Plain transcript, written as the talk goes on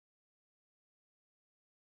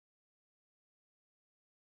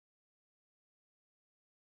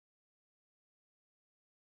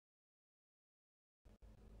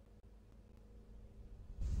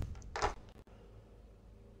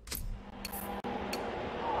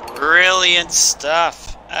Brilliant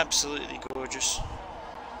stuff. Absolutely gorgeous.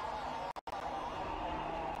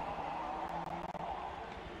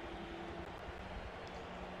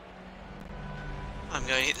 I'm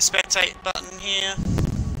going to hit the spectate button here.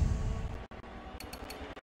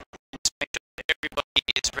 Just make sure that everybody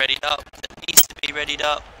is readied up that needs to be readied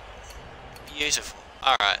up. Beautiful.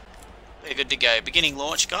 Alright. We're good to go. Beginning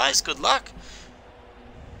launch, guys. Good luck.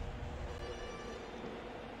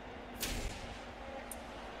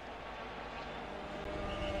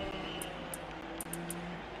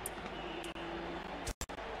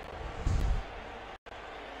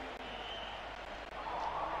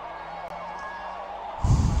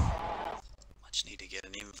 Need to get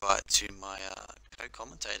an invite to my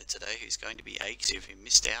co-commentator today, who's going to be active, who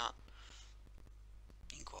missed out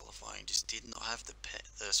in qualifying. Just did not have the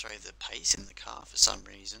pace in the car for some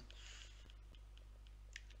reason.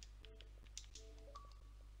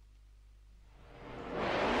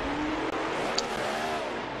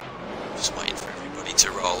 Just waiting for everybody to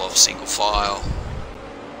roll off single file.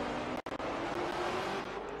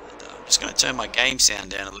 And, I'm just going to turn my game sound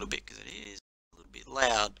down a little bit because it is a little bit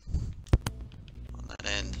loud.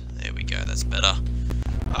 And there we go, that's better.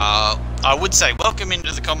 I would say welcome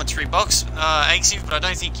into the commentary box, Axiv, but I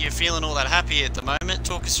don't think you're feeling all that happy at the moment.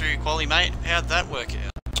 Talk us through quali, mate. How'd that work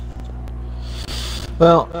out?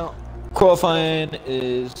 Well, qualifying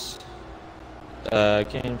is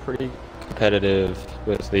getting pretty competitive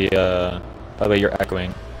with the, by the way you're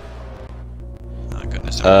echoing. Oh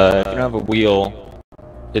goodness. If you don't have a wheel,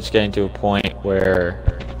 it's getting to a point where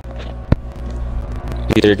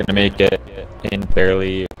either you're going to make it in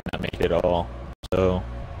barely, or not make it at all. So,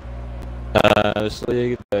 this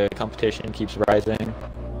league, the competition keeps rising.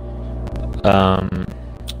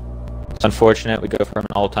 It's unfortunate we go from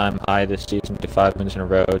an all-time high this season to 5 wins in a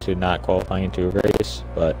row to not qualifying into a race,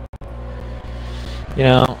 but, you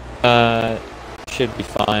know, should be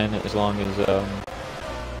fine as long as,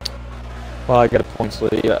 well, I got a points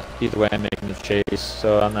lead. Either way, I'm making the chase,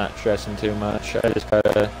 so I'm not stressing too much.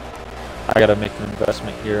 I gotta make an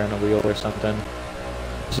investment here on a wheel or something.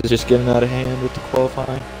 This is just getting out of hand with the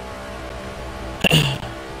qualifying.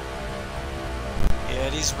 Yeah,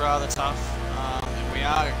 it is rather tough. And we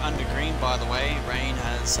are under green, by the way. Rain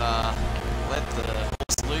has let the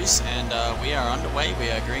horse loose, and we are underway.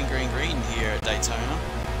 We are green, green, green here at Daytona.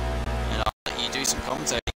 And I'll let you do some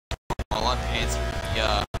commentating while I pan through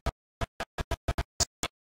the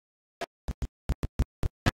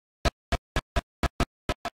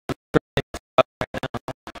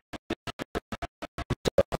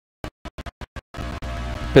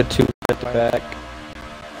Put two at the back.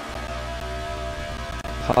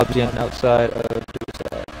 Hobbsy on the outside of the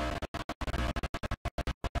side.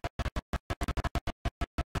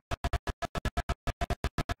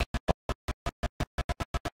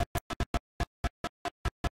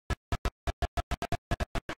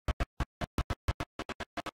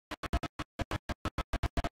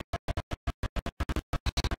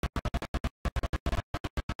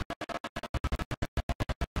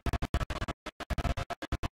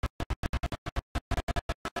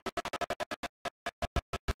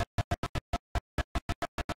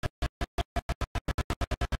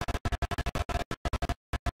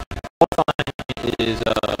 Is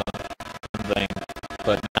something,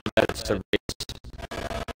 but now that it's a race,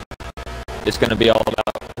 it's going to be all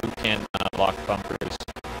about who can lock bumpers.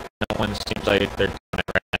 No one seems like they're doing it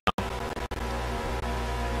right now.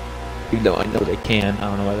 Even though I know they can, I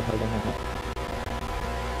don't know why the hell they're not.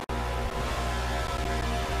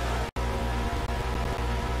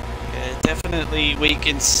 Yeah, definitely we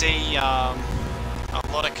can see a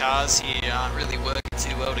lot of cars here aren't really working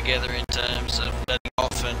too well together in terms of letting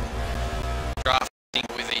off and drafting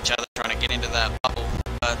with each other, trying to get into that bubble,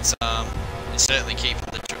 but it's certainly keeping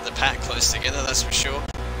the pack close together, that's for sure.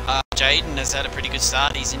 Jaden has had a pretty good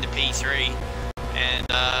start. He's into P3, and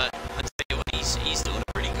I tell you what, he's doing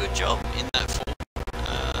a pretty good job in that form.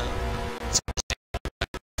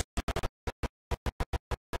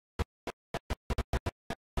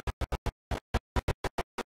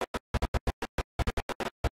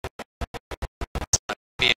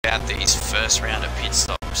 Be about these first round of pit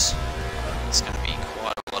stops. It's going to be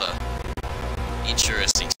quite a lot of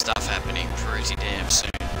interesting stuff happening pretty damn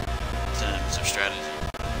soon in terms of strategy.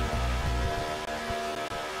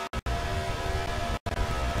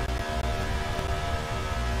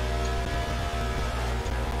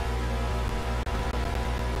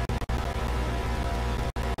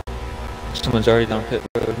 Someone's already down pit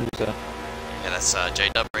road. Who's that? Yeah, that's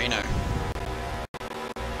J-Dub Reno.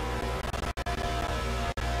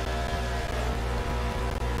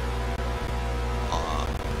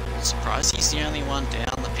 Surprised he's the only one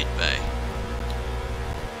down the pit bay.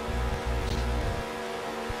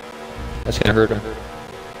 That's gonna hurt him.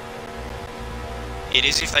 It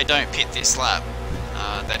is if they don't pit this lap.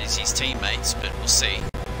 That is his teammates, but we'll see.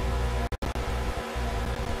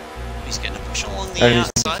 He's going to push along the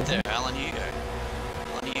outside there, Alan Hugo.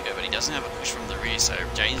 But he doesn't have a push from the rear, so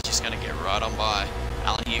Jaden's just going to get right on by.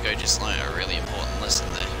 Alan Hugo just learned a really important lesson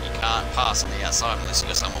there. You can't pass on the outside unless you've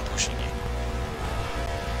got someone pushing you.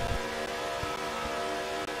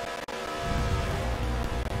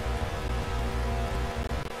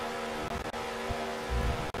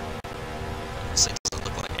 Honestly, it doesn't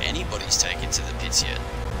look like anybody's taken to the pits yet.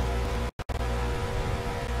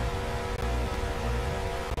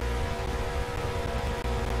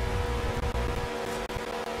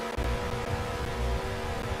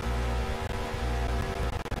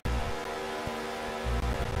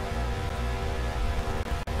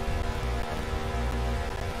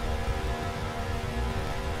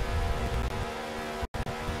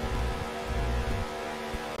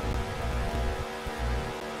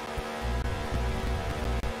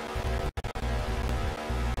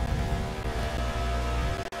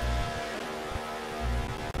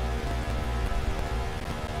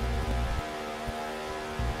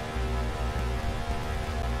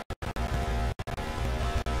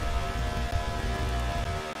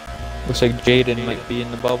 Looks like Jaden might be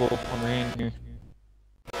in the bubble on the end here.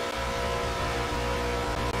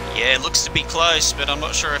 Yeah, it looks to be close, but I'm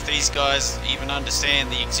not sure if these guys even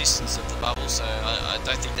understand the existence of the bubble, so I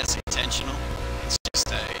don't think that's intentional. It's just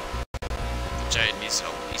Jaden is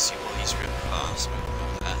obviously, well, he's really fast,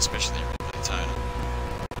 especially in Daytona.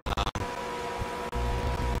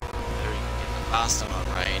 Getting past him on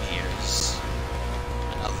rain here is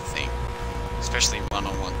another thing, especially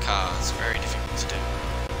one-on-one car. It's very difficult to do.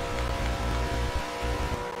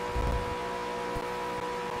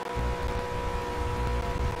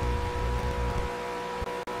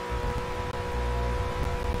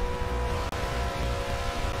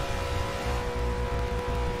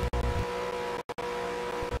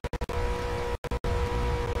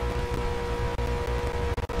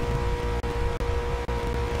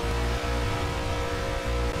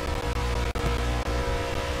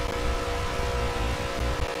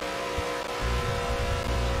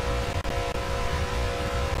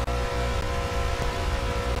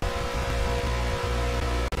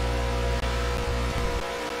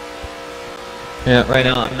 Yeah, right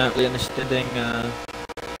now I'm not really understanding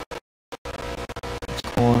what's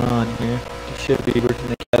going on here. They should be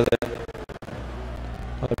working together.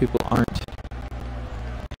 A lot of people aren't.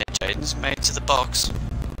 Yeah, Jaden's made it to the box.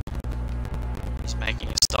 He's making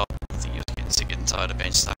a stop. I think he was getting sick and tired of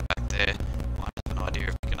being stuck back there. Might have an idea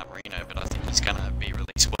of picking up Reno, but I think he's going to be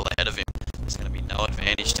released well ahead of him. There's going to be no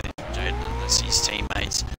advantage to Jaden unless his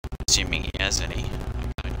teammates, assuming he has any,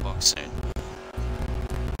 are going to box soon.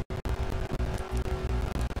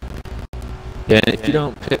 Yeah, if you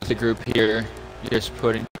don't pick the group here, you're just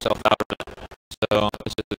putting yourself out of it. So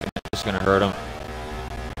it's just going to hurt them.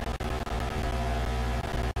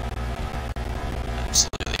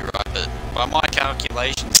 Absolutely right, but by my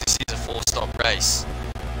calculations, this is a four-stop race.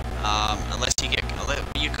 Unless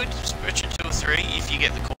you could stretch it 2 or 3 if you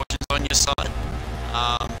get the cautions on your side.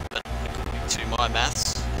 But according to my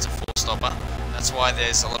maths, it's a four-stopper. That's why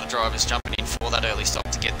there's a lot of drivers jumping in for that early stop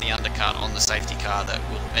to get the undercut on the safety car that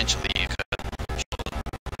will eventually occur.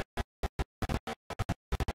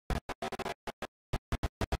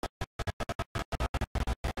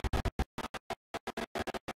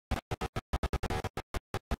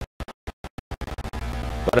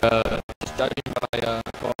 But just judging by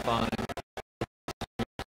qualifying,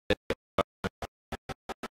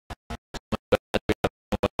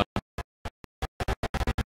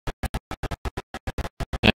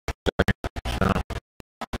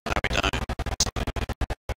 No, we don't.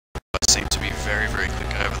 I seem to be very, very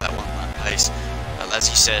quick over that one pace. As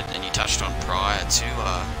you said, and you touched on prior to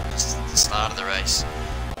the start of the race,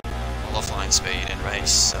 offline speed and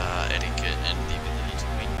race etiquette and the ability to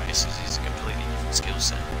win races is a completely different skill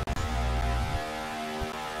set.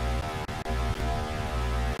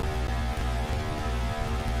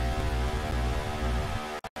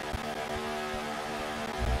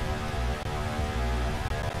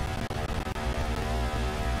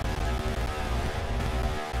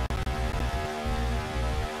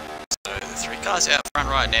 So the 3 cars out front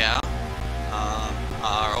right now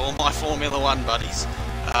are all my Formula 1 buddies.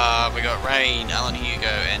 We got Rain, Alan Hugo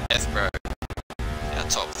and Deathbro, our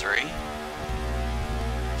top 3.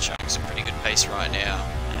 Showing some pretty good pace right now.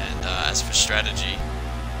 And as for strategy,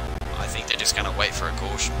 I think they're just going to wait for a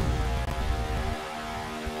caution.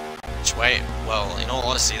 Which way, well, in all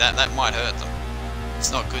honesty, that might hurt them.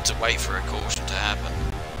 It's not good to wait for a caution to happen.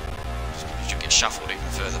 You should get shuffled even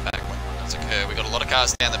further back when it does occur. We've got a lot of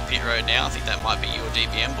cars down the pit road now. I think that might be your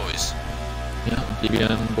DBM boys. Yeah,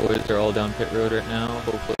 DBM boys are all down pit road right now.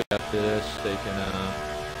 Hopefully after this they can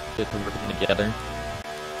get to working together.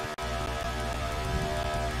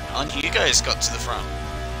 And you guys got to the front.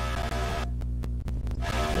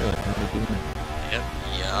 Really? Yep.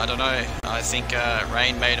 Yeah, I don't know. I think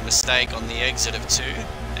Rain made a mistake on the exit of 2,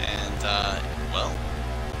 and well,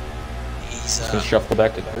 he's gonna shuffle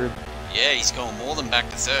back to 3rd. Yeah, he's going more than back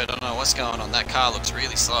to 3rd. I don't know what's going on. That car looks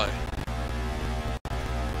really slow.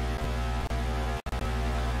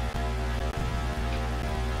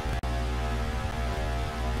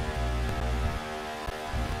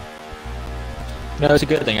 No, it's a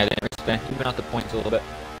good thing I didn't expect. Even out the points a little bit.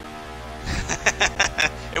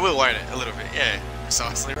 It will, won't it? A little bit, yeah.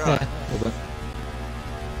 Precisely right. Yeah, a little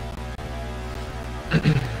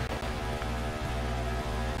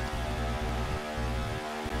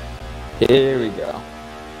bit. Here we go.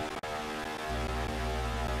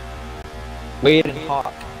 Wade and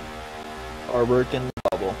Hawk are working the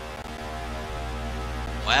bubble.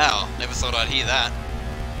 Wow, never thought I'd hear that.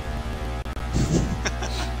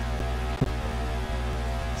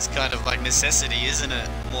 It's kind of like necessity, isn't it?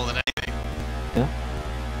 More than anything. Yeah.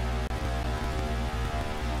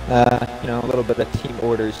 You know, a little bit of team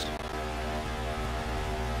orders.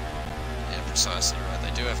 Yeah, precisely right.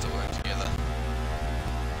 They do have to work together.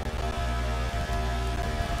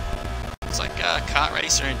 It's like Kart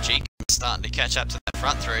Racer and G starting to catch up to that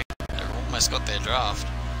front 3. They've almost got their draft.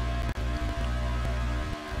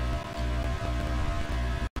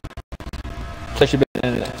 It's actually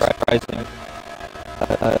been surprising.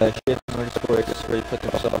 Shift Motorsport has really put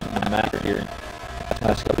themselves on the map here in the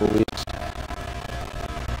last couple of weeks.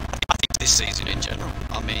 I think this season in general,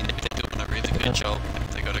 I mean, they're doing a really good job.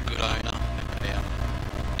 They got a good owner.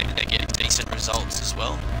 They're getting decent results as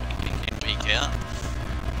well, week in, week out.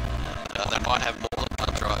 They might have more than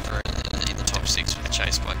one driver in the top 6 with the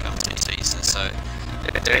chase by come this season, so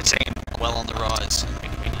they're a team well on the rise, and we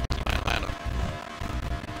need to keep an eye on them.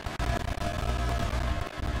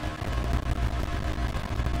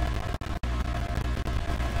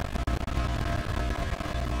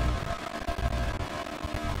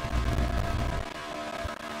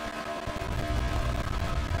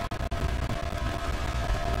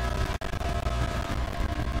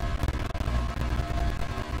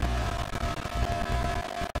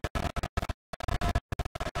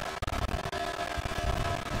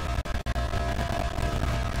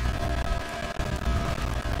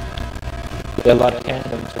 Yeah, a lot of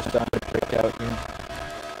tandems are starting to break out here.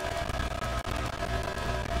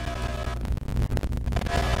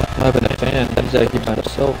 Not even a fan, he's actually by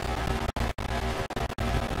himself.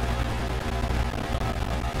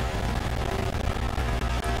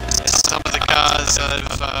 Some of the cars have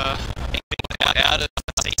been out of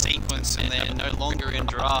the sequence and they're no longer in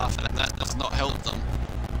draft, and that does not help them.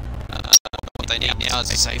 What they need now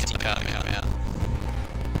is a safety car to come out.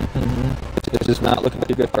 This is not looking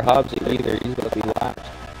too good for Hobbs either. He's going to be lapped.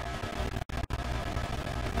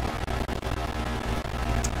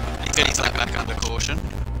 He gets that back under caution,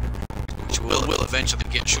 which will eventually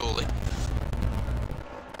get surely.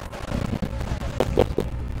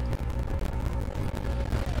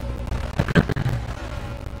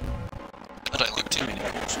 I don't like too many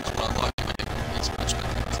cautions, but I like it when it's much better.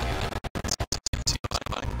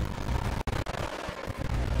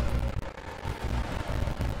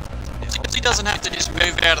 He doesn't have to just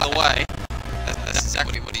move out of the way. That's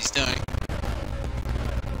exactly what he's doing.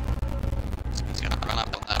 He's going to run up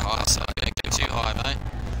on that high side. Don't get too high, mate.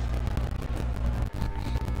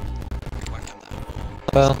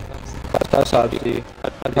 Well, that's obviously,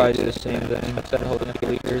 I'd probably do the same thing. Instead of holding 2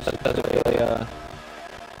 liters, that doesn't really,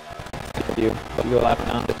 you go lap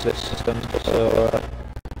around the system, so,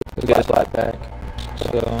 the guy's lap back.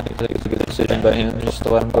 So, I think it's a good decision by him, just to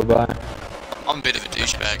let him go by. I'm a bit of a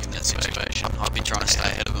douchebag in that situation. I've been trying to stay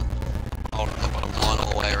ahead of him, holding the bottom line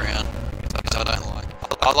all the way around. Because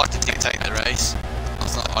I like to dictate the race. I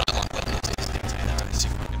don't like letting others dictate the race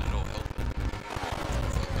if we can at all help it.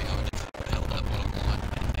 For me, I would hold that bottom line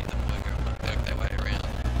and make them work their way around.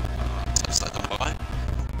 So just let them by.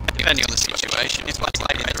 Depending on the situation, if it's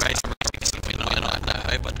late in the race, I'm racing to win, I have no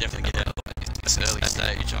hope. I'd definitely get out at this early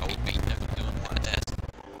stage. I would be definitely doing my best to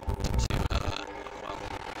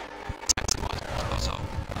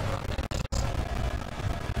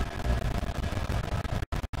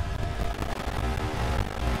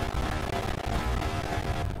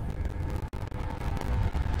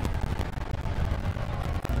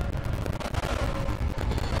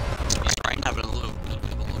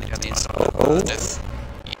Oh. Death?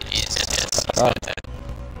 Yes, yes. Oh.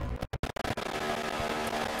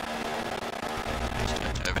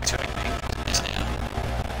 Over to it is now.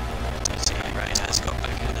 See, Rain has got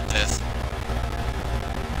back into Death.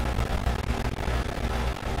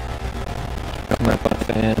 I'm right by the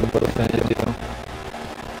fan. What a fan deal.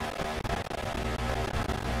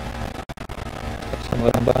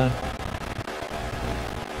 Somewhere I'm by.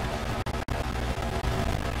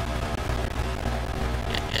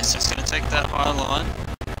 Yes, it's going to take that high line.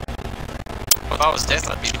 Well, if I was Death,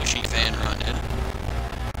 I'd be pushing Fan right now.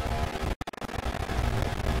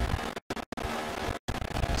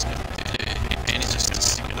 He's going to do, and he's just going to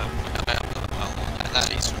stick it up about the high line. And that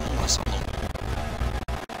is almost on the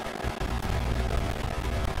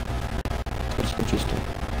That's interesting.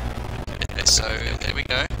 Okay, so there we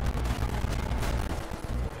go.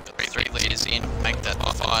 Three leaders in, make that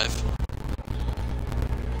by 5.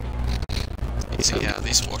 You see how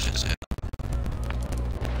this washes out.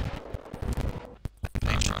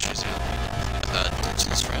 Each rushes out.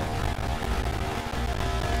 Dawson's friend.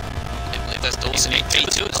 I believe that's Dawson in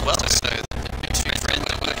P2 as well, so the two friends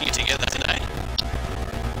are working together today.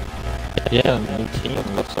 Yeah, new team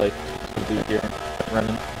looks like to be here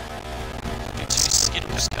running. Two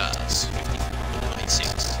Skittles cars,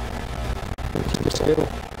 54-96. Skittle.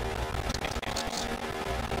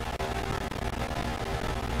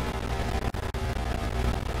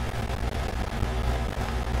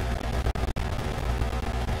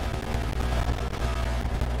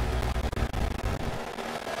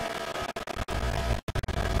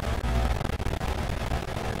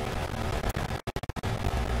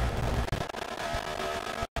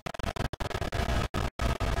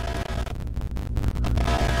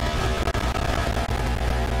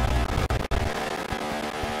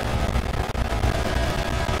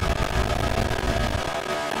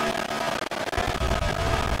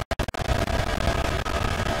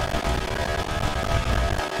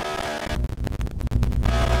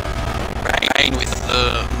 Rain with the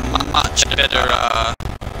much better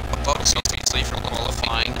box, obviously, from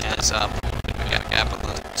qualifying, has pulled a bit of a gap on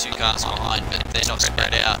the two cars behind, but they're not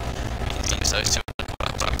spread out. It means those two are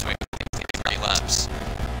caught up between 3 laps.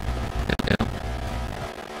 Yeah.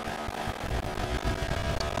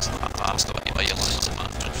 It's not fast by your lines,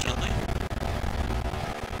 unfortunately.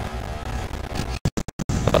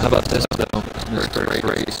 How about this though? This first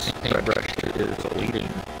race, Paintbrush is leading.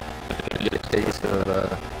 You get a taste of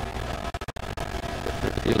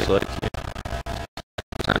it feels like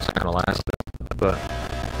it's not gonna last, but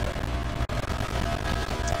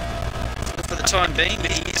For the time being,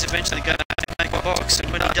 he is eventually going to make a box,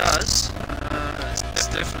 and when he does, it's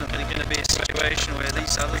definitely going to be a situation where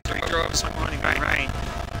these other 3 drivers, mining Rain,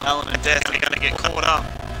 Alan and Death, are going to get caught up.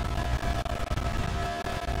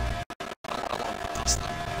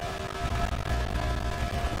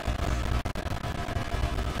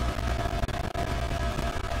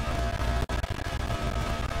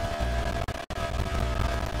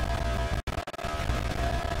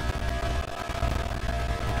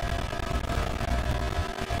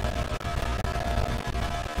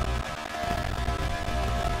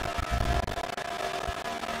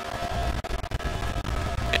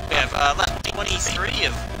 Lap 23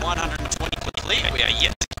 of 120 complete. We are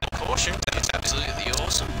yet to get caution. That's absolutely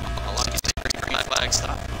awesome. I like his green flag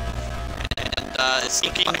stuff. And it's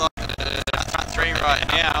looking like the front 3 right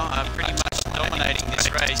now are pretty much dominating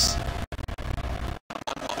this race.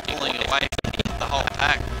 Pulling away from the whole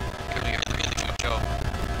pack. Doing a really good job.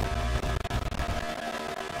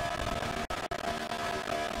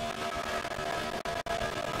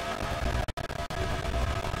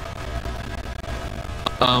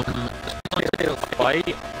 It's a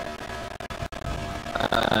fight.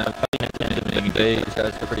 Fighting at the end of the day, these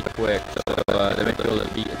guys are pretty quick, so they might be able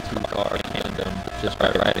to beat a 2-car tandem just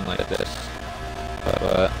by riding like this.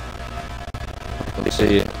 But let's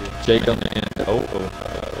see, Jacob and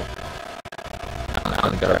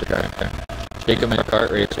on the kart there. Jacob and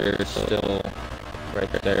Kart Racer is still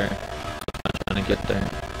right there, trying to get there.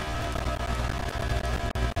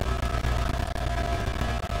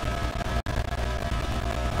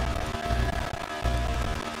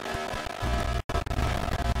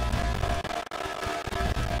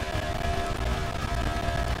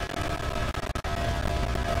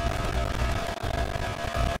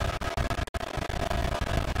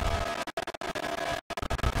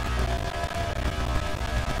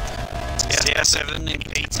 CR7 in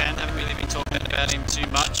P10, haven't really been talking about him too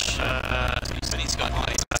much. He said he's got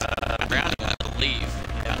Browning, I believe.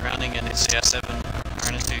 Yeah, Browning and his CR7 are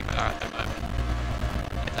in a 2-car at the moment.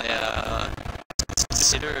 They are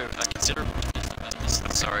considerable,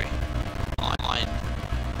 sorry, line.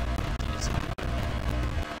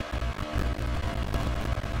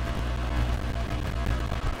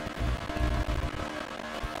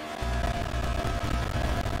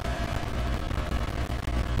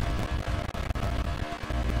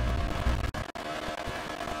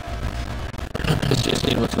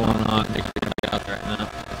 seeing what's going on. They're going to be out there right now.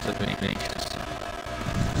 It's a big thing.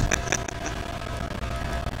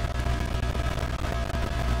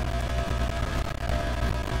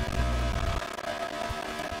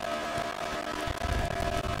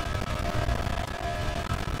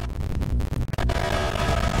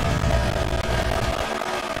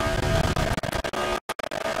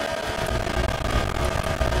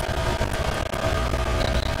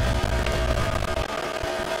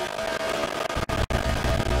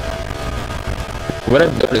 What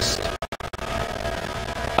I've noticed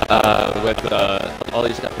with all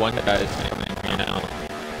these F1 guys, you know,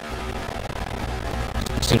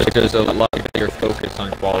 it seems like there's a lot bigger focus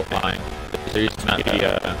on qualifying. There used to not be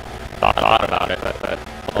a thought about it, but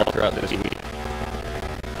all throughout this week,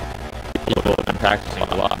 people have been practicing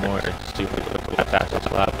a lot more to see who put the fastest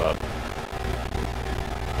lap up.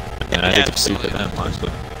 And I think it's due to them, honestly.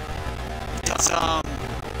 It's,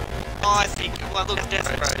 I think, well, look, Death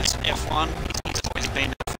Rose, F1, he's always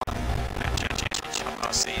been F1 championship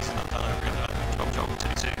last season. I've done a really good job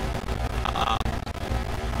too.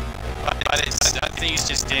 But it's, I think it's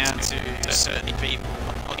just down to certain people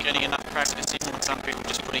not getting enough practice in, and some people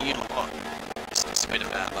just putting in a lot. It's a bit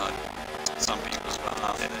about like some people as well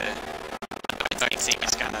out there. I don't think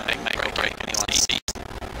it's going to make or break anyone's season.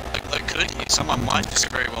 Like could you? Someone might just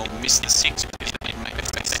very well miss the six because they didn't make a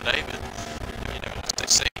race today, but you know, we'll have to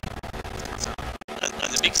see.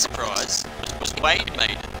 And the big surprise was Wade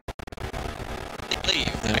made it.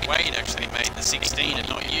 Wade actually made the 16 and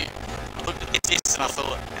not you. I looked at this and I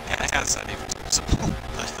thought, how's that even possible?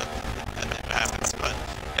 That never happens, but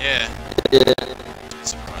yeah.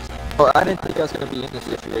 Surprising. Well, I didn't think I was going to be in this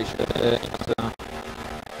situation today, so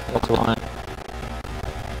that's why.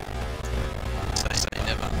 So they say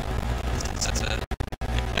never.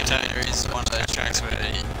 Daytona is one of those tracks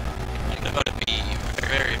where you've got to be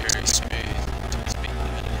very, very smooth to be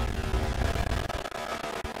competitive.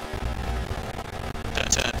 In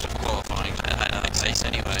terms of qualifying, I don't say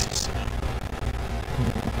anyways.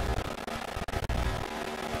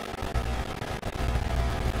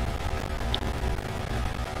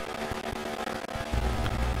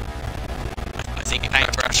 I think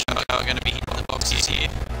Paintbrush are going to be hitting the boxes here.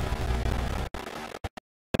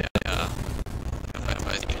 Yeah,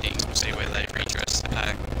 both innings. We'll see where they redress the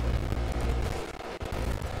pack.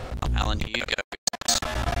 Alan, here you go.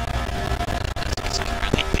 It's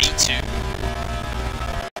currently P2.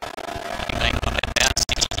 Going on about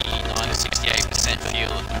 69 to 68%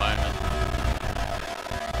 fuel at the moment.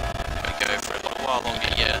 We go for a little while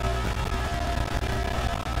longer yet.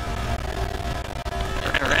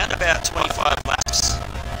 Around about 25 laps.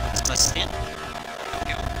 That's the stint.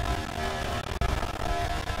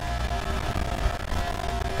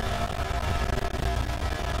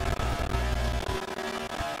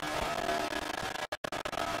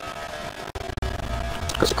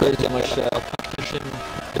 It's crazy how much competition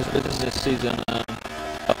there is this season.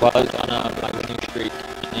 While I was on my winning streak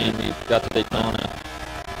and we got to Daytona,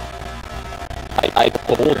 I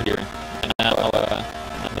pulled here, and now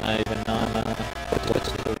I'm not even on what's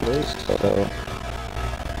the race, so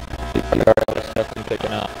PPRL is definitely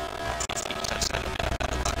picking up.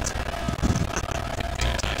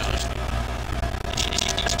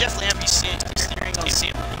 You definitely have your steering on sim.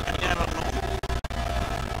 You can have it normal.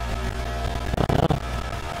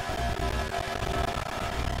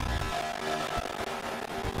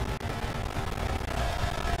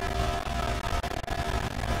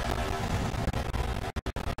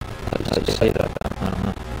 I just say that. I don't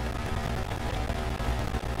know.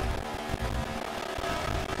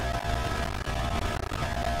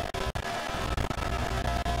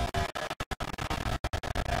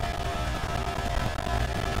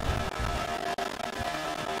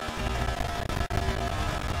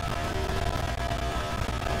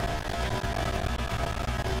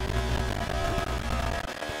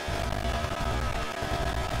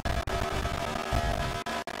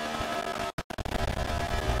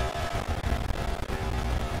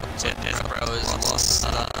 Rose lost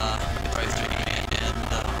both Jimmy and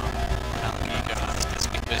Alan Gigo. I think that's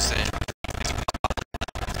because they're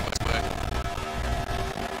work.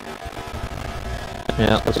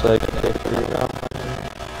 Yeah, looks like they're pretty rough.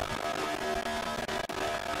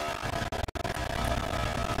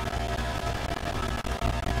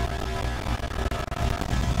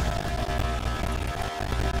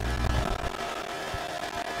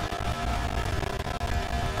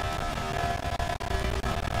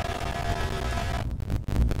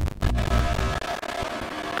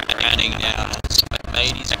 Now has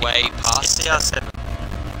made his way past CR7.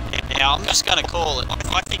 Now I'm just going to call it.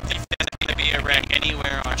 I think if there's going to be a wreck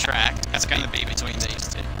anywhere on track, it's going to be between these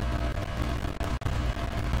two.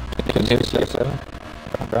 It's S7.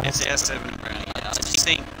 It's the S7 and Brownie. I just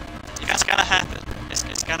think if that's going to happen,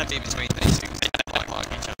 it's going to be between these two. They don't like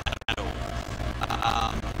each other at all.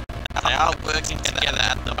 They are working together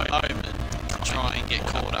at the moment to try and get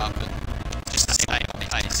caught up and just stay on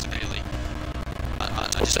pace, really. I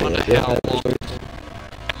just wonder how long.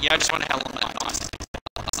 Yeah, I just wonder how long that night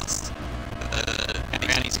lasts.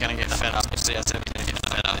 Brownie's going to get fed up. The S7's going to get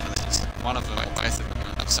fed up, and then one of them or both of them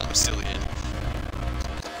will have something silly in.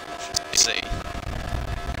 See.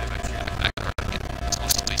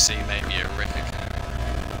 Possibly see maybe a record.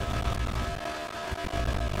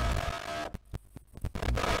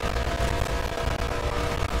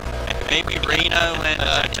 Maybe Reno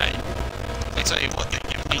and Jay. They tell you what, they're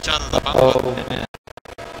giving each other the bump. Oh, man.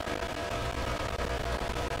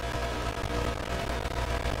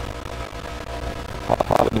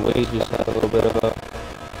 Probably Waze just had a little bit of a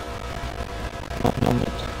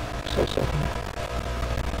moment. So second.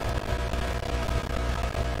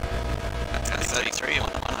 33 on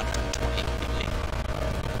 120.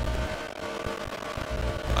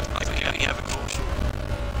 Like you have a caution.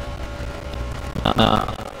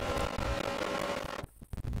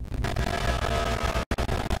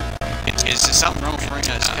 Is there something wrong with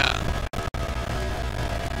Reno's car?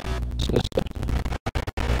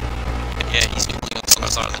 Yeah, he's going on the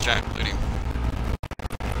side of the track with him.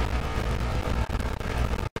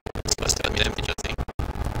 It's supposed to have damage, I think.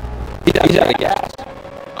 He's out of gas.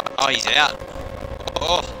 Oh, he's out.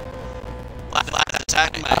 Oh, lap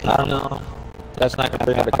attack, mate. I don't know. That's not going to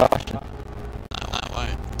bring out a caution. No, it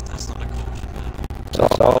won't. That's not a caution, man.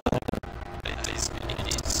 So, It is.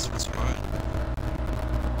 That's right.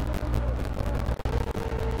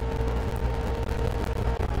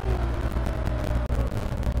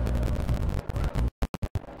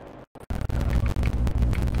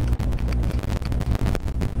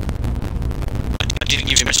 I didn't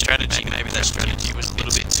give him a strategy. Maybe that strategy was a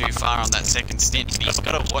little bit too far on that second stint. But you've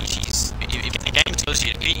got to watch his. If the game tells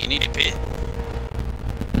you to pit, you need to pit.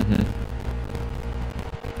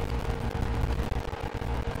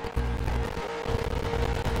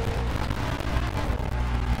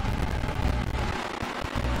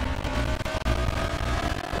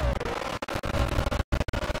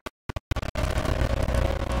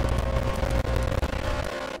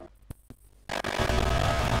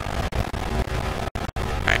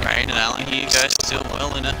 Right, and Alan, here you go, still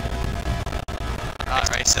well in it. Right,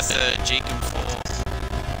 race at third, Jeacom fourth.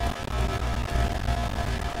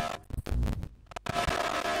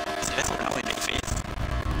 Definitely going to fifth.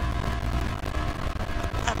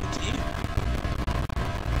 What happened to you?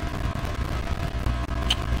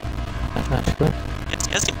 that's not true.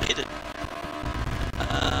 He hasn't pitted.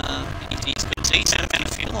 He's got a decent amount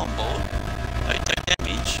of fuel on board. No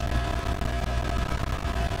damage.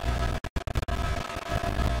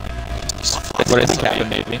 What I think happened,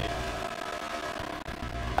 maybe.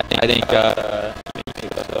 I think because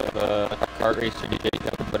of kart racer, you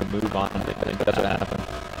got to put a move on. I think that's what happened.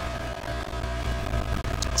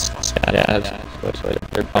 It's like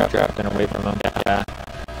they're bump drafting away from him. Yeah.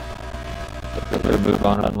 They put a move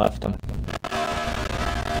on and left him.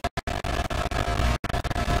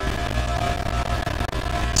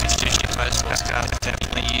 Most cars are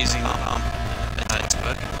definitely using the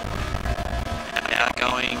network. They are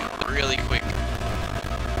going really quick.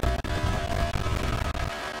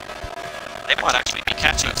 They might actually be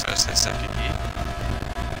catching first and second here.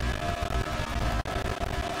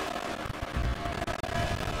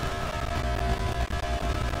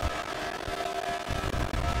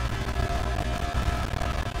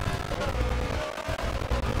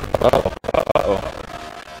 Uh-oh.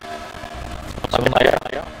 Something like that.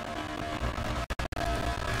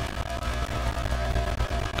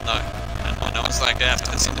 No one's like that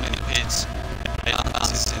after something in the pits.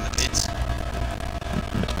 It's in the pits.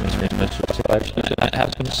 That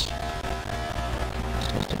happens.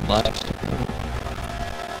 Something left.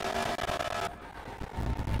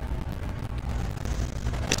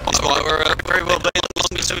 Well, we're very well been the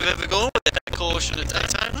longest we've ever gone with that caution at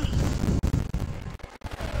Daytona.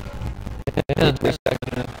 Yeah, 3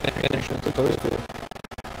 seconds finish with the first two.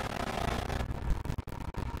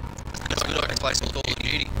 That's a good idea to play some Call of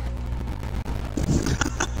Duty.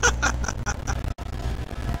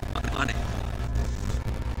 Money.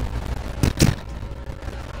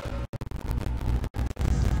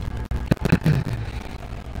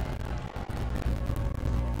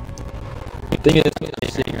 The thing is, I'm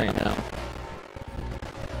sitting right now.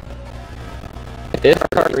 If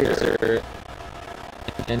kart racer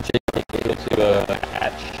and Jake able to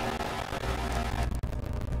catch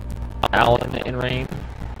Alan in rain,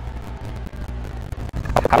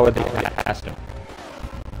 how would they pass him?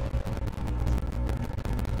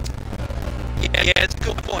 Yeah, it's a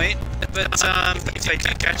good point. But if they do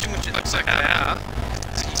catch him, which it looks like they are,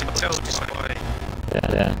 you can tell just by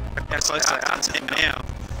how close they are to him now.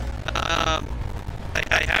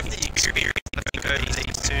 They have the experience, I think, over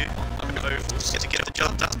these two ovals to get the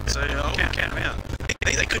job done. So I'll count them out.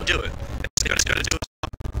 They could do it. They've got to do it.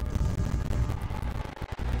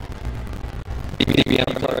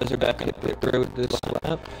 PPRL cars are back in the pit road this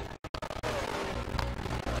lap.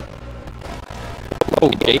 Oh,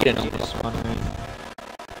 Gaten almost spun in.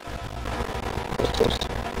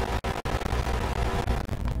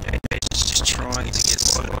 Yeah, they're just trying to get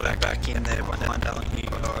Slot back in there behind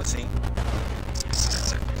Hugo, I think.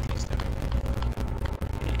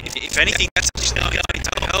 If anything, that's actually going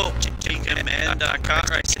to help Jingham and Kart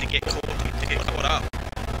Racer to get caught up.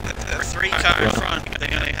 The 3 car in front, they're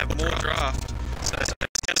going to have more draft. So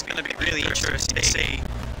it's going to be really interesting to see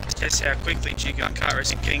just how quickly Jingham and Kart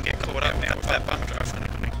Racing can get caught up now with that bump draft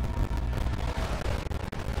happening.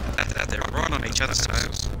 They're right on each other's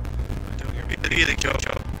tails. They're doing a really good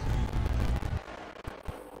job.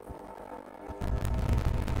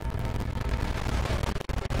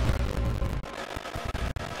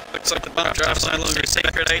 Looks like the bump draft's no longer a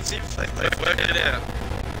secret, ATIV. They've worked it out.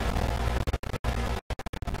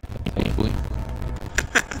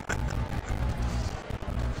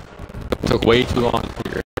 Took way too long to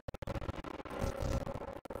figure it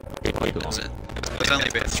out. Way too long. There's only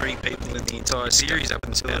about 3 people in the entire series up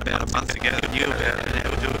until about a month ago who knew about it and how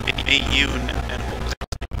to do it. Me, you, and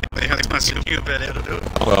the only ones who knew about how to do it.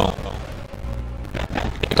 Well,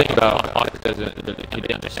 the thing about Alex is he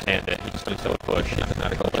didn't understand it. He just been so pushed. He doesn't know how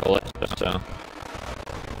to control it. So.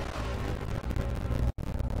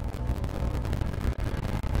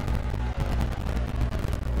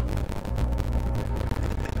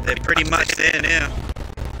 They're pretty much there now.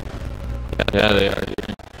 Yeah, they are.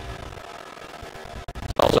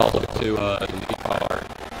 It's also to the car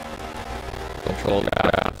control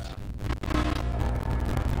draft.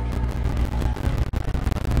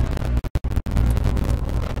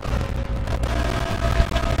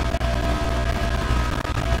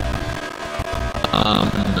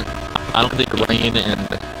 I don't think Rain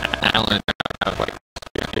and Alan have like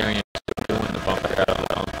experience doing the bump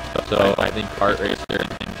draft, so I think Kart Racer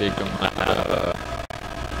and Jacob might have a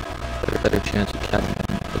better chance of catching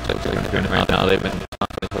them. Looks like they're doing it right now. They've been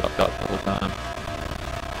constantly hooked up the whole time.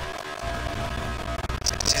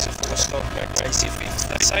 This is a 4-stop back race. If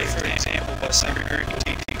let's say, for example, by some route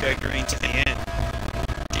you go green to the end,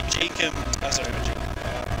 Jacob, both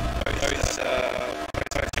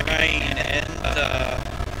Rain and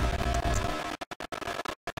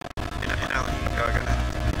Alan, you go gonna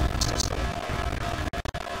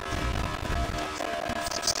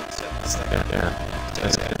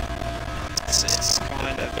it's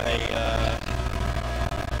kind of a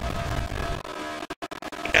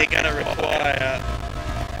they're going to require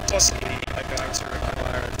possibly are going to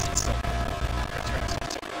require a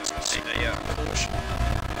caution.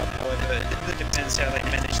 However, it really depends how they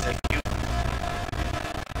manage their fuel.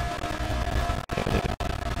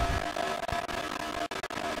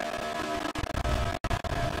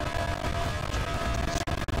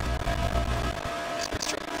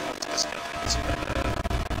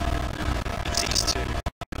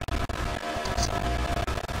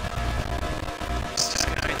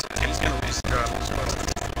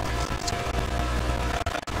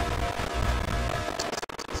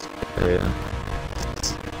 Yeah.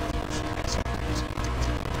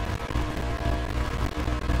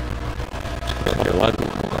 A lot of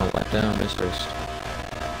people want to let down this race.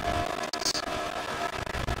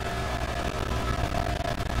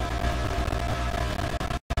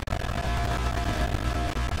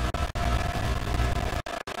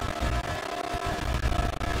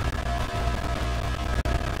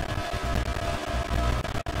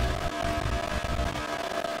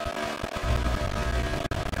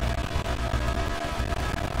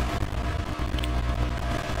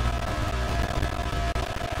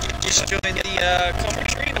 Just join the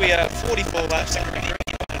commentary. We are 44 laps in green,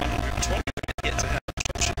 120 yet to have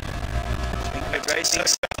construction. It's been great racing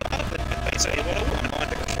so far, but basically what I wouldn't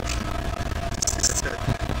mind a construction. It's a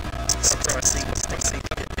surprise thing.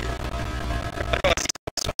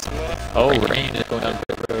 Oh, Rain is going down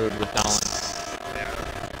the road with Alan.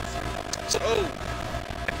 So,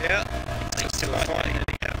 yeah, things still fighting it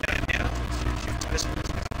out now.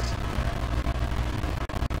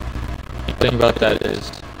 The thing about that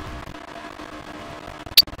is,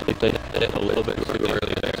 they did it a little bit too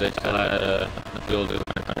early there. They still had the field to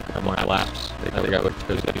do more laps. They figured out what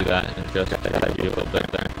to do that and adjust the idea a little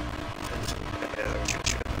bit there.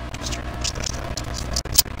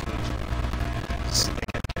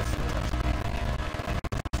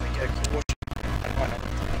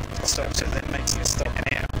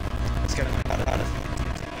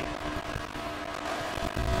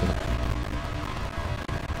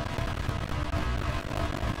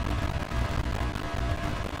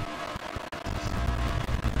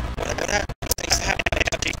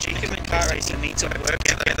 need to work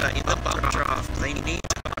together in the bump draft. They need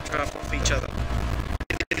to bump draft off each other.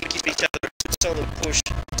 They give each other a solid push,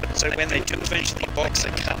 so when they do eventually box,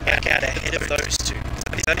 they come back out ahead of those two.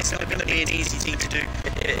 That is not going to be an easy thing to do.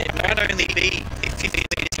 It might only be 50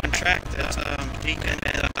 metres on track that Jeep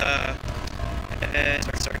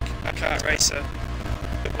a car racer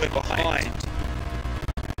that we're behind.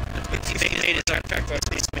 With 15 metres on track like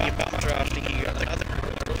this, when you're bump drafting, you got the other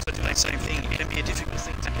group that are also doing the same thing. It can be a difficult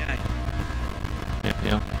thing to gain.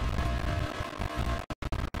 Yeah.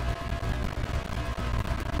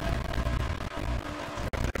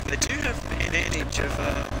 They do have the advantage of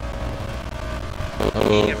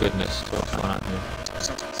oh goodness, what's going on here?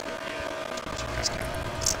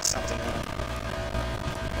 Something wrong.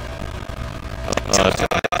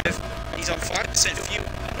 He's on 5% fuel.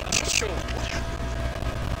 I'm not sure what happened.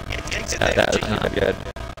 That was not good.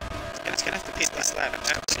 He's going to have to pit this lap.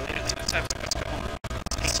 Absolutely. Let's have what's going on.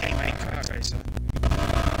 He's a main car racer.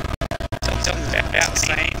 He's on about the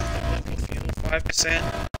same level of fuel,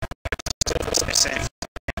 5%. 4%.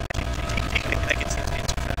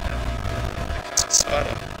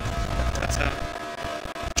 Spider. That's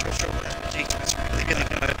sure that's really going to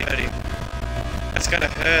hurt him. That's going to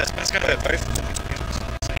hurt. That's going to hurt both of them.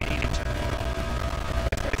 So you need to hurt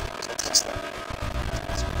both of them. Just like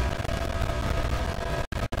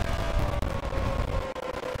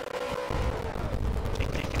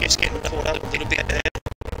just getting caught up a little bit there.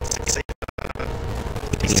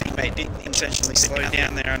 His teammate did intentionally slow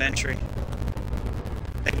down there on entry.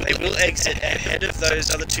 They will exit ahead of those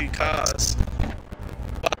other two cars.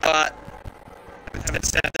 But having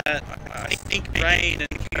said that, I think Rain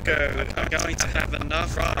and Hugo are going to have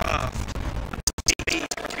enough draft speed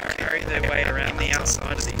to carry their way around the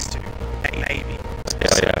outside of these two. Maybe.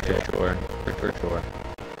 Yeah, for sure.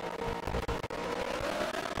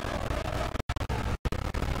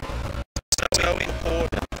 So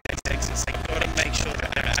important, these exits. They've got to make sure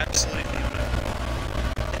that they're absolutely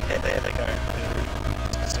there they go.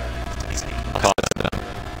 So easy.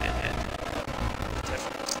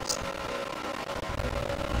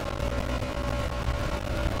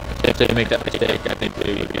 If they make that mistake, I think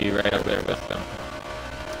they would be right up there with them.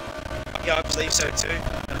 Yeah, I believe so too.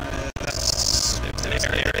 That's they're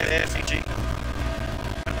there, Fiji.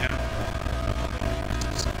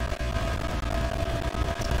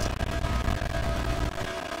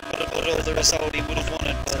 What all the result he would have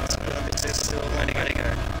wanted, but there's still a way to go.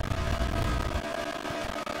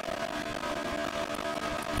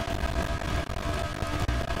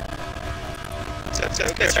 So let's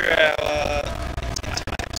go through our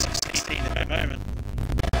 16 at the moment.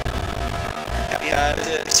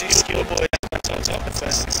 The two skill boys on top of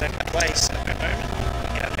first and second place at the moment.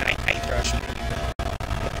 We have a paintbrush.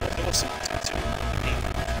 Awesome.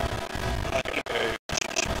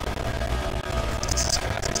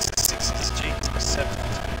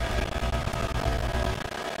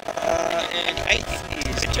 And 8th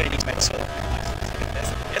is JD Maxwell.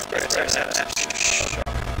 That's an absolute shock.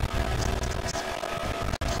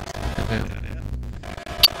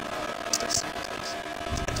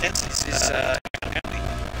 This is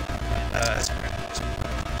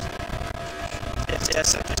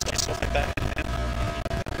so just walking back in there.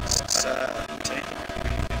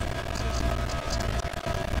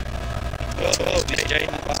 Well,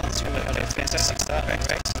 Jaden Barnes, who had a fantastic start race.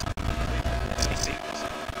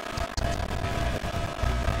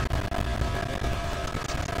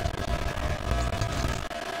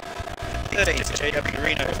 13th for JW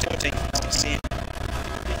Reno, 14th for Sim,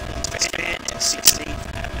 15th and 16th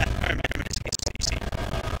at the moment.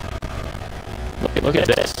 Look at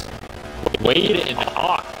this. Wade and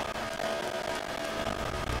Hawk.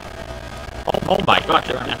 Oh my gosh,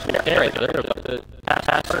 they're on that right there. The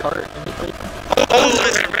pass cart in between. Oh,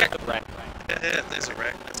 there's a wreck. Yeah, there's a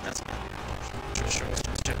wreck. That's for sure.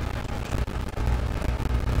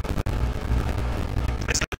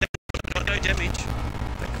 There's no damage.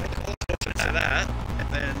 They call attention to that, and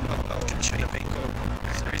then I'll show you being called.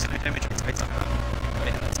 There is no damage on Wade's car.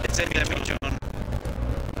 It's any damage on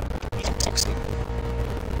boxing.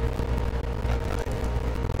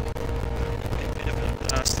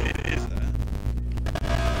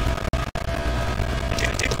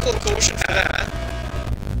 Call caution for that.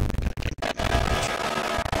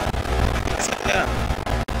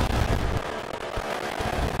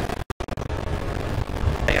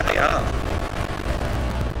 They are.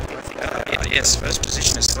 Yes, first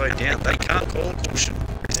position is slowed down. They can't call caution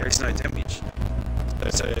because there is no damage.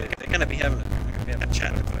 So they're going to be having a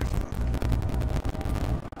chat with both of them.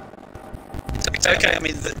 It's okay. I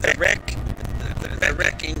mean, the wreck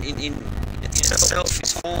in itself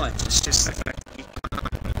is fine. It's just the fact that you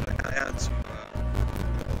can't be allowed to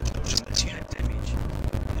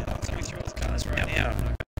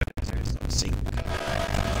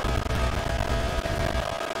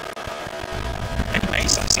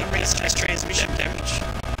it's just transmission damage.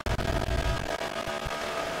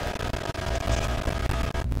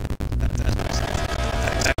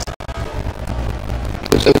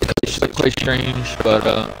 It's quite strange, but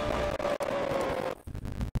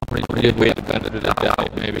pretty good way to benefit it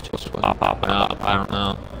out. Maybe it's just wasn't popping up. I don't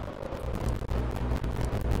know.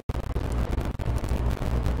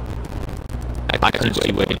 I couldn't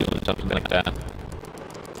see way doing something like that.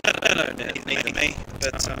 I don't know, neither me,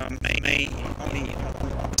 but me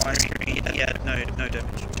on my screen, yeah, no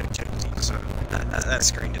damage. Check. So that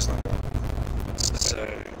screen just like that. So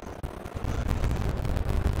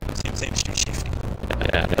seems to be shifty.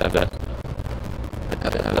 Yeah, that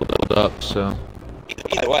build up. So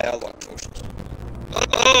either way, I like cautions.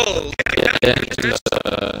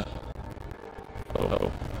 Oh,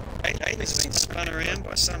 oh. He's been spun around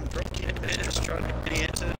by some drop kid there, just trying to get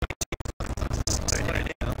into.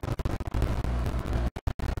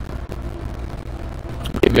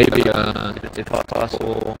 Maybe it's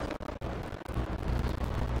possible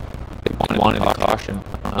they wanted a caution.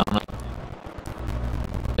 I don't know.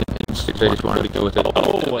 They just wanted to go with it.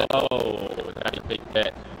 Oh, that's a big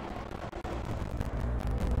bet.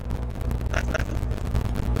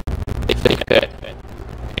 Big bet.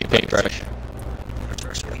 Big rush.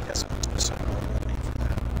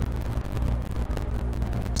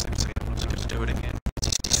 Just do it again.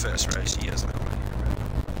 It's his first race, he has no idea.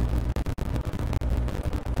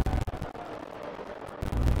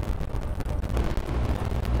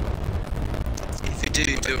 If you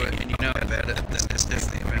do it and you know about it, then there's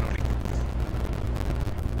definitely a penalty.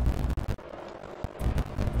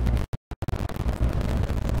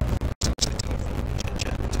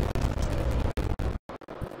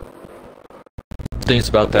 Things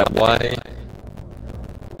about that, why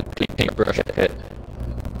the paintbrush hit,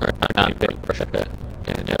 or not paintbrush hit,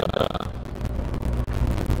 and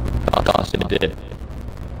Austin did.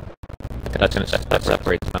 That's gonna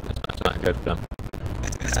separate them. It's not good for them.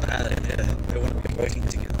 They want to be working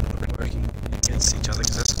together, not working against each other,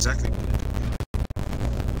 because that's exactly what they do.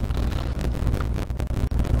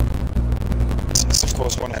 Of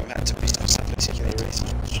course, one of them had to be for some particular reason,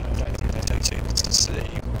 which I don't think they take too, because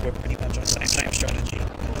we're pretty much on the same strategy. And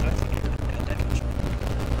I don't think you're damage.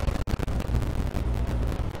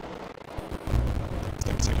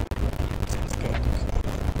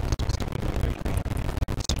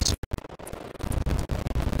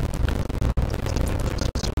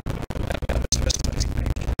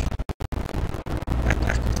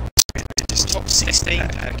 Top 16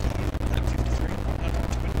 pack, 53,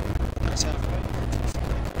 120. That's halfway.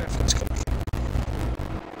 It's got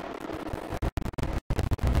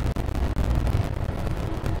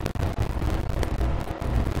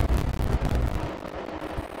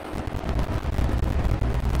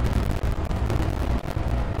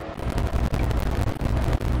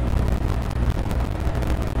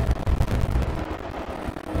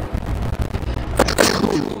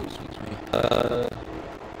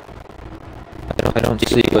I don't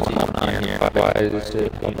see what's going on here. Why is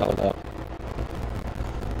it being held up?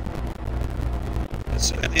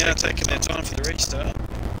 It's taking their time for the restart.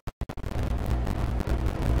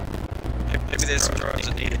 Maybe there's some drives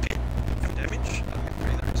that need a bit of damage. I think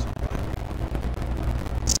maybe there is.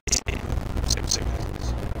 Yeah, see what happens.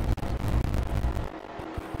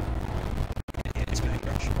 Yeah, it's main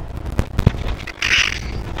rush.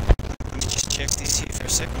 Let me just check this here for a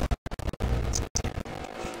second.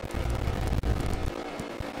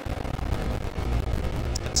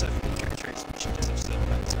 That's a carry transmission. There's still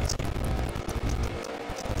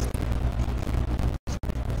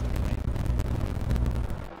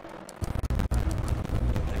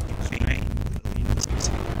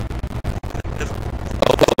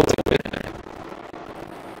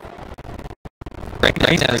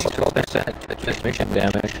Rain has 12% transmission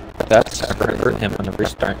damage. That's hurt him on the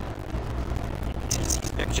restart.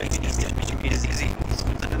 I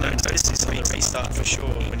noticed this on the restart for sure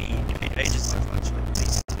when he ages so much.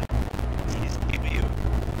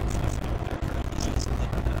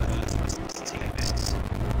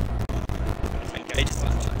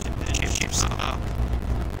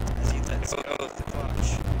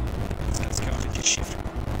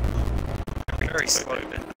 Very slow,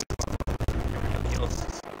 but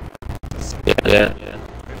Yeah.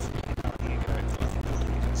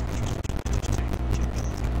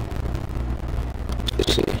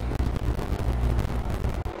 Let's see.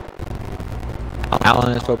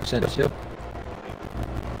 Alan is focusing too.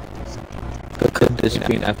 Could this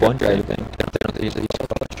be an F1 driver thing? They don't usually use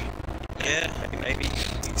clutch. Yeah, maybe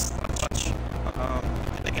he's clutch.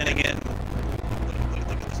 And again, look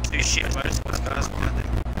at the two shift motorsport cars behind them.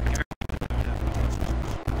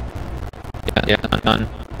 Yeah, none.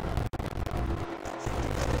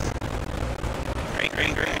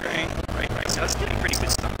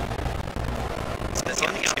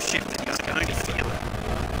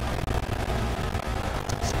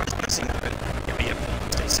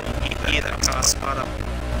 car spun up.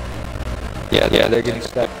 Yeah, they're getting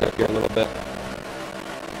stacked up here a little bit.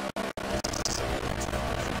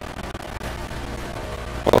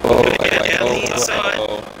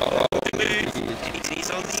 He's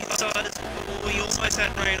on the inside. Oh, he almost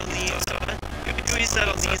had rain on the inside. Who is that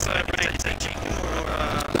on the inside? Is that Chicken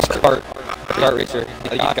or Kart racer.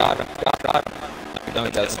 You got him. No,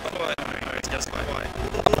 he doesn't.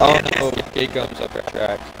 Oh no, he comes up the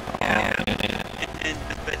track. Yeah.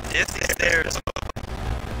 But Death is there as well.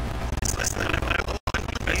 It's less than a mile.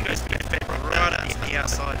 He goes right out the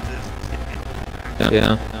outside.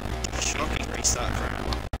 Yeah. Shocking restart for him.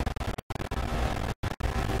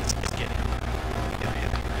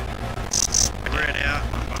 We're now.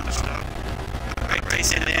 Great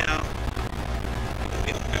racing now.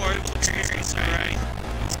 More experience rain.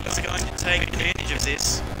 He's going to take advantage of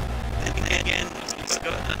this. Then again, he's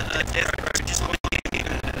got Death Row just behind him.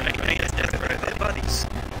 Rain and Death Row, they're buddies.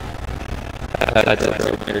 That's a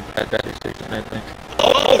weird track station, I think.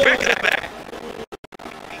 Oh, back.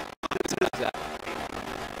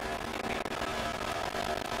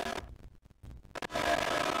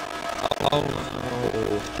 Oh no,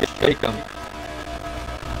 shake him.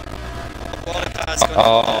 A lot of cars got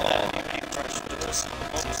crushed doors.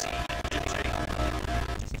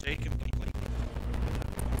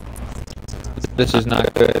 This is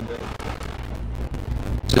not good.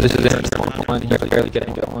 So this is internal one. He's barely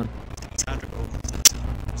getting going.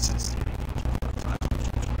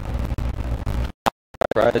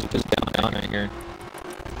 Right, it's just down right here.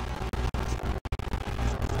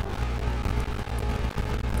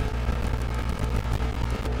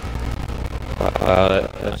 Wow,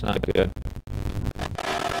 that's not good.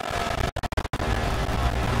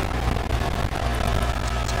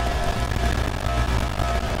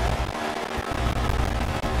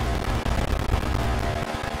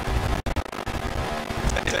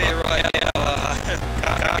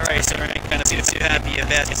 Car racer ain't going to be too happy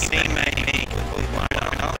about his teammate being quickly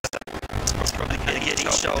blown up. He's probably going to get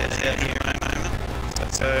his shoulders out here in a moment.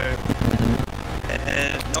 So,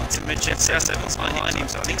 not to mention South 7's behind him,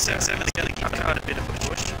 so I think South 7 is going to give Card a bit of a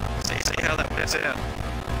push. See how that works out.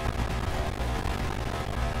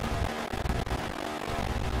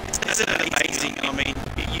 Isn't it amazing? I mean,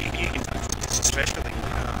 you can especially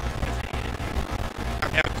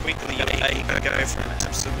how quickly they can go from an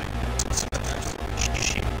absolute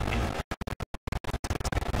shit.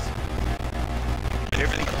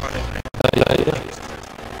 Everything right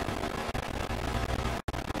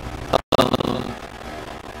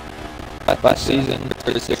Last season,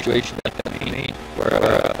 there was a situation like that where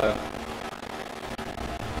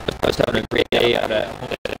I was having a great day out at home.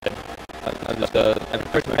 I was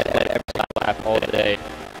had every lap all day.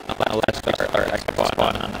 My last start, I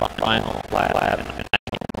spun on the final lap, and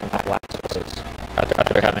I last place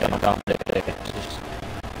after having a dominant day.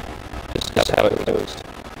 Just how it goes.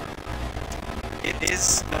 It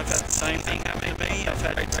is. I've had the same thing happen to me. I've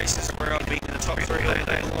had races where I've been in the top 3 all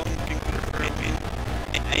day long,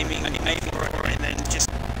 aiming for it, and then just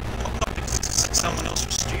not because someone else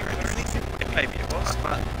was steering or anything. Maybe it was,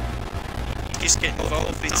 but you just get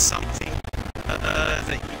involved in something that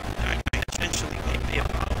you don't eventually want to be a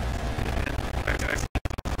part of.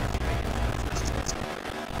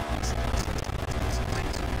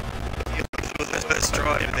 The first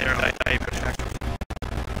drive there on day, but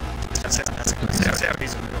that's how it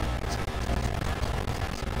is.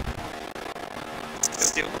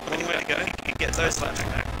 Still, long way to go. You can get those laps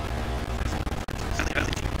back.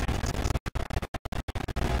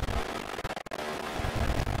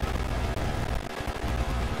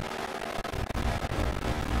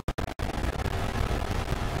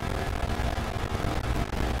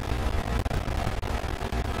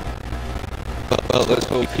 Well, let's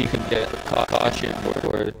hope he can get a caution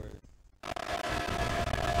or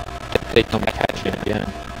they come catch him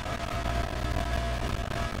again.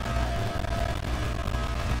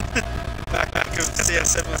 Back of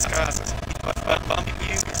CR7's cars. I bump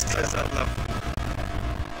you because I love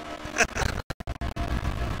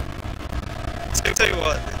tell you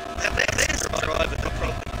what, there's a driver that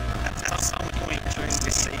probably at some point during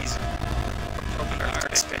this season probably are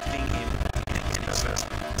expecting him to get his first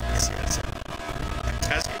CR7.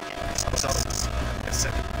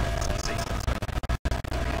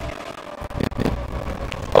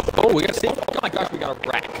 Oh, we got a oh my gosh, we got a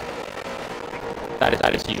wreck.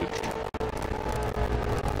 That is huge.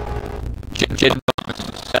 Jim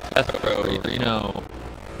Seth Road, you know.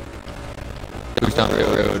 Who's down the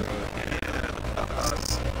road?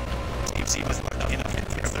 He was lucky enough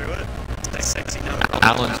to get through it. They sexy number.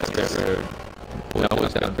 Allen's down the road.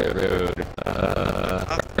 Noah's down the road.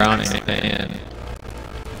 Browning and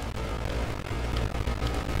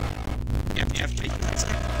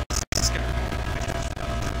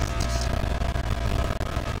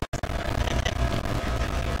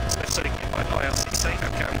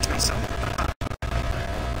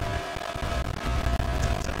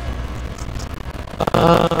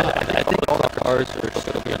I think all the cars are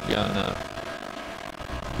still going to be on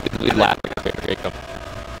we lap Jacob.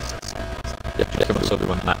 Jacob was over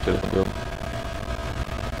 1 lap to the group.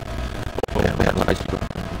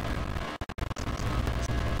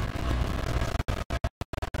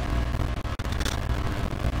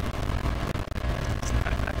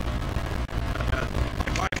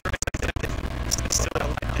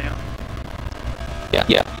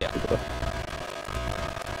 Yeah.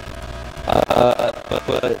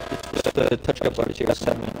 But it's just a touch up on Chase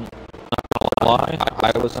 7. Not gonna lie,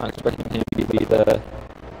 I was not expecting him to be the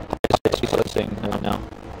highest he's listing right now.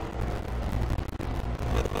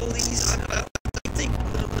 Well, I think a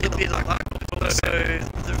little bit like also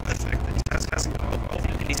the fact that he hasn't got involved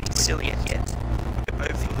in anything silly yet.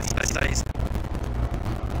 Hopefully he stays.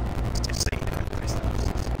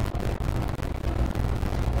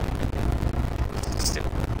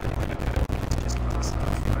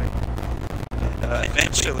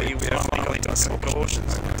 Eventually, we are finally got some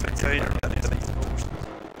cautions. I tell you about these cautions.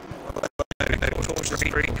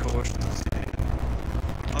 Three cautions.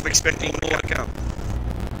 I'm expecting more to come.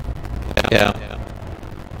 Yeah.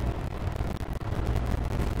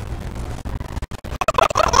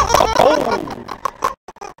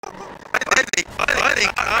 I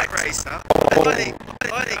think kart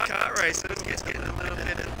racers get a little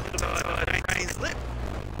bit of Rain's lip.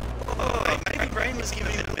 Oh, maybe Rain was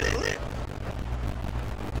giving him a bit of lip.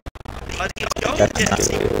 I think it's going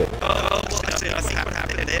well, I think what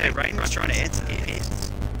happened there, Rain was trying to answer it.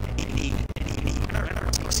 He I don't know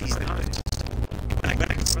what's his nose.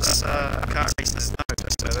 When it was kart racers'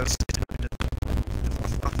 nose, so there was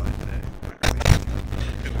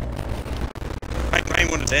Rain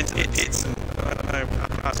wanted to enter the pits, and I don't know,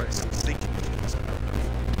 kart racers was thinking.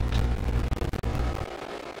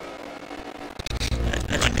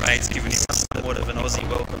 And Rain's giving him somewhat of an Aussie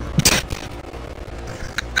welcome.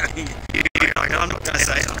 I'm not going to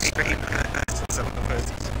say I'm extreme. Some of the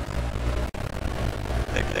persons.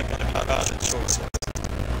 They're going to be rather short.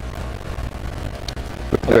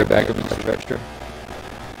 We'll be right back with Mr. Extra.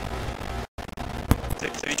 So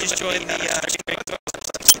you just joined the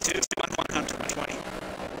 120.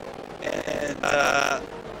 And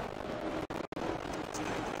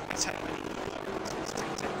what's happening?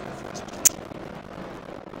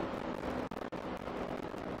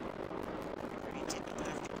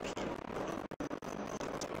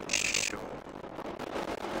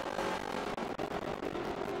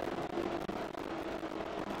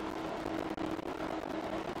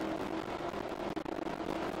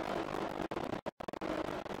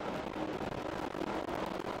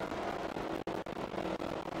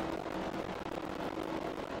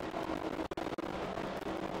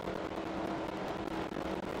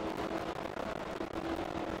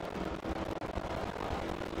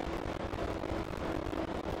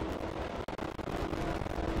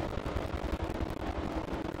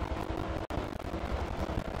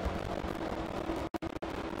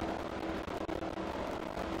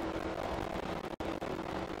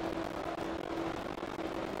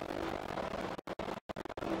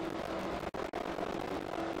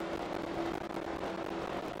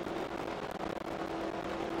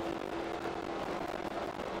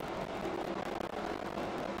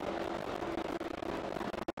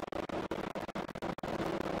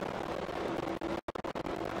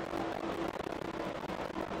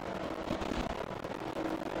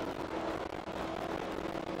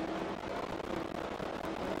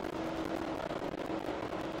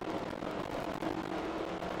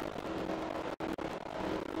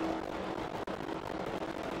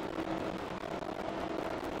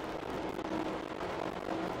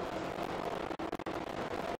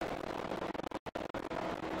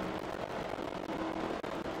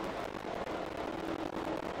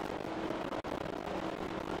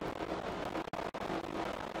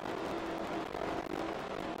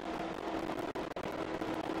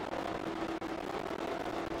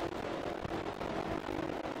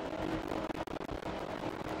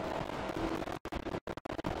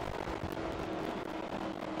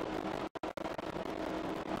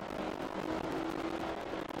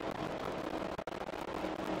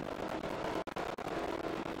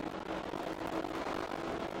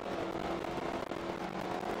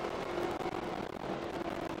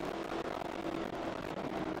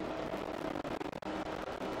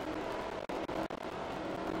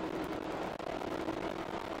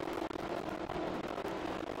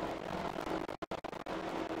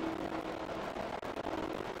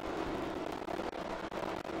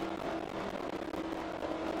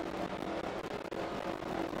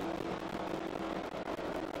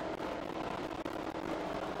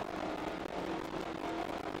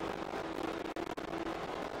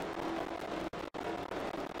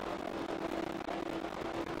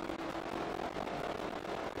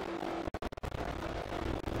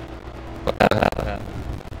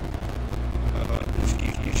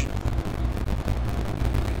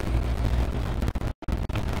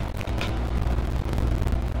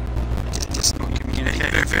 Just not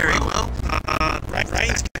communicating very well.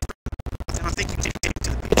 Rain's and I think he did get to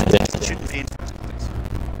the pit. He shouldn't be in first place.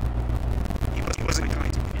 He wasn't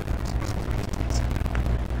going to be in first place.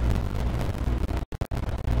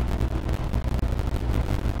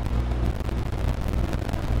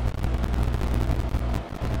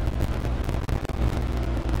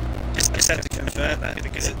 Just had to confirm that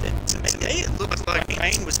because to me it looked like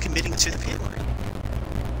Rain was committing to the pit lane.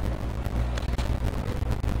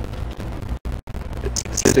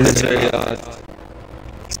 It is very odd.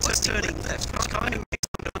 He's just turning left. It's kind of mixed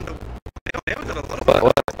under. They haven't got a lot of.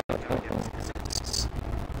 What?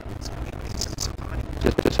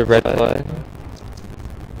 Just a red flag.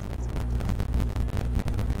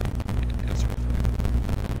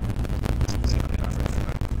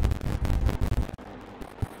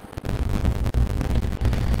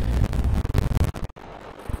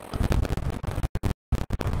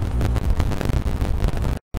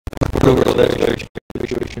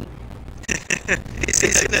 Situation.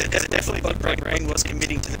 Isn't it? Definitely like Rain was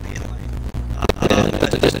committing to the pit lane.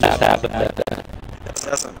 It just happened that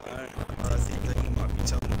doesn't know. I think that he might be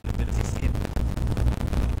telling a bit of a fib.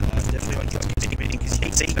 Definitely like committing because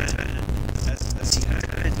he's seen turn as he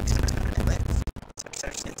turned left. So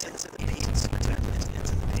he intends to the pits. He turned left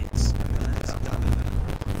into the pits.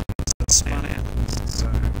 It's spun out. So I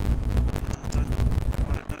don't know.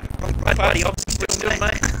 Right party opposite still,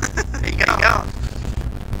 mate. There you go.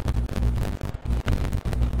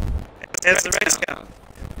 How's the race going?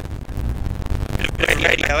 Bit of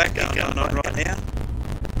radio acting going on right now.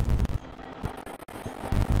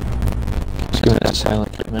 Just going that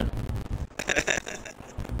silent treatment.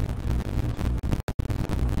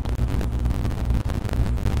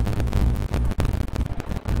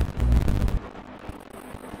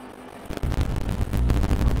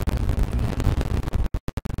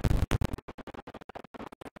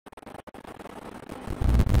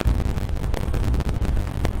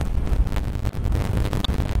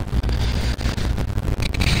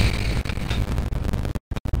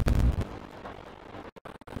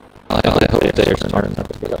 I hope they're smart enough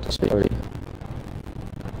to get up to speed already.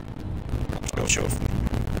 Sure.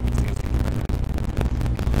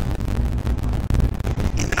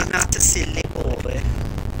 Not to silly boy.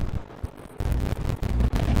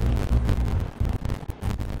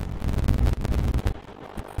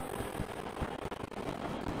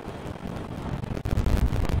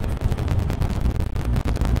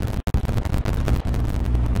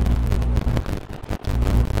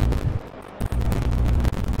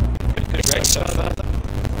 Good race so far.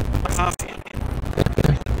 Half in.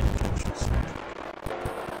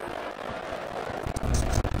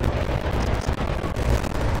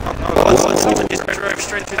 Someone just drove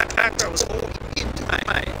straight through that pack. That was all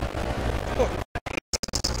mate.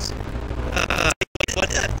 What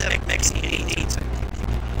that next he needs.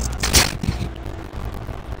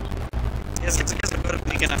 He hasn't got a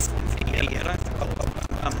big enough figure yet.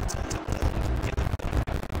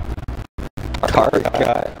 Car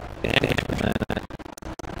guy.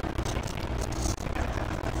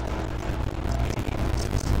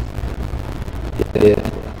 Yeah.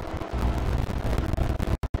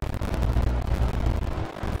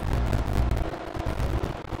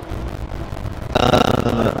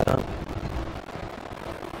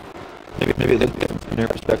 Maybe they get from their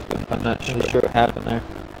perspective. I'm not sure what happened there.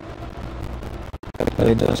 That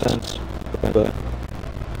made no sense. But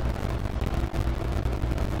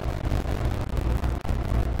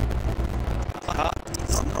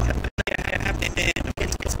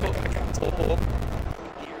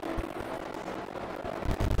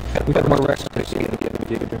we've had more wrecks than we get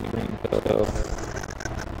during the green, so.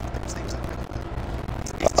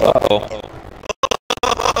 Uh-oh.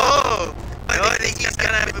 I think he's going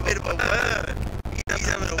to have a bit of a word. He's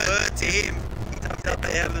having a word to him.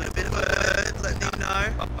 They're having a bit of a word, letting him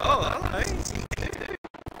know. Oh, hello.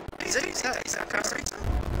 Is that car racer?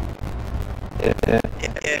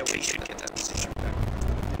 Yeah, we should get that position back.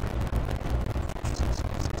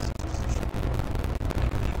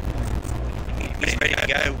 He's ready to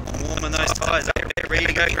go. Warming those tyres up. They're ready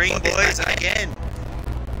to go green, boys, again.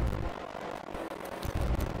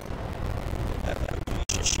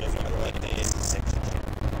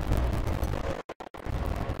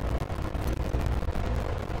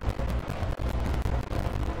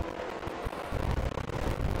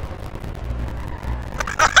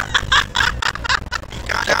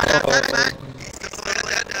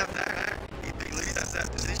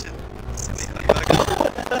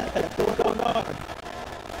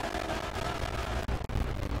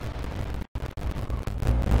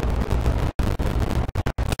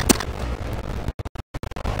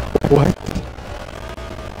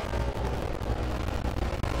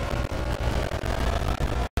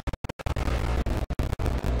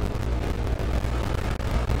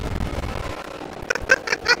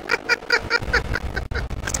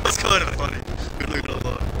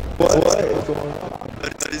 going on?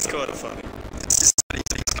 But it is kind of funny. It's just funny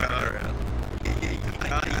to take car around. You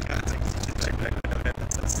can't take it back.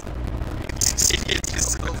 It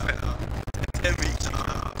yourself out. Heavy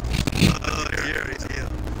car. Oh, dear.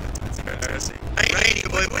 That's embarrassing. Rainy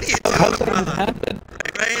boy, what are you doing, How does that even brother? happen?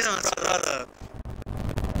 Rain on, brother.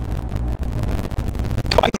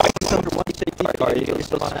 Twice under one safety car, you're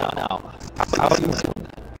still on now. How are you doing that?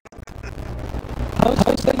 How is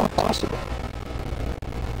that even possible?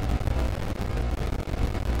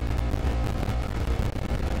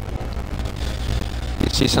 You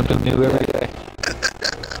see something new every day.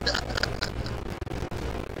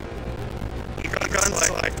 He runs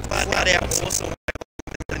like flat out awesome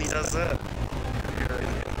when he does that.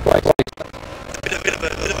 Right. A bit of a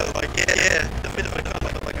like, yeah, a bit of a kind of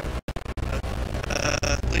like a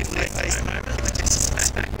blue face moment. It's just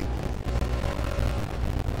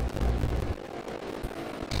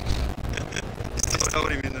just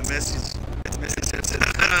told him in the message. It's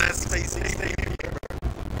PC.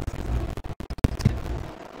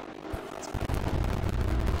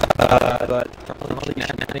 But from all these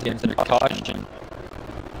shenanigans and caution,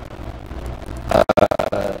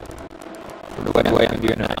 the way I'm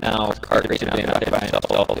doing it right now with kart racing, he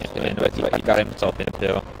got himself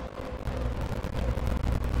into.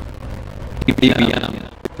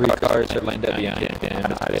 PPRL, 3 cars are lined up behind him, and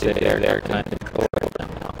they're kind of control right now.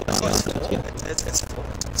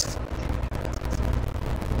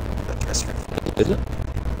 Is it?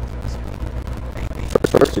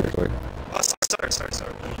 First territory. Oh, sorry.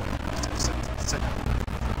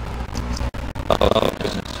 Oh,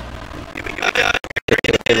 business. Here we go.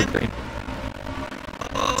 Green.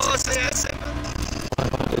 Oh, say.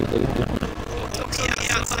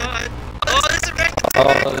 Outside. Oh, there's a wreck.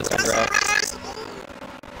 Oh, that's a wreck.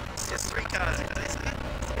 There's 3 cars.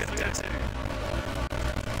 Here we go, 2.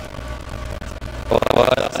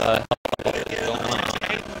 What is going on?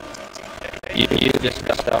 You just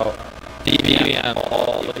missed out. DVM,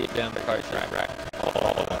 all of them cars are wrecked. All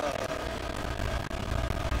of them.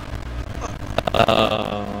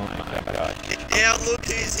 Oh my god. Now look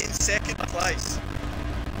who's in second place.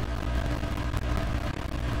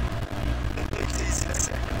 Look who's in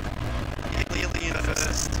second. Clearly in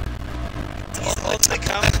first. On the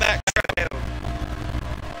comeback trail.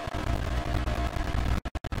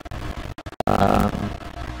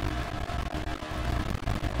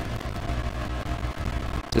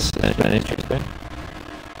 This has been interesting.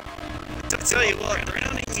 To tell you what,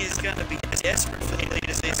 Browning is going to be desperate for the lead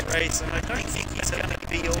of this race, and I don't think he's going to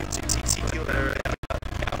be all too particular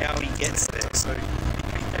about how he gets there. So, he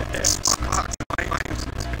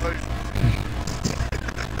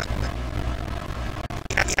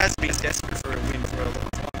has been desperate for a win for a long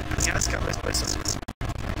time. The NASCAR race places.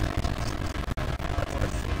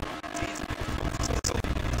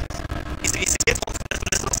 He's confident, but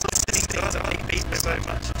it's also sitting guys that he beat so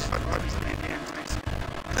much.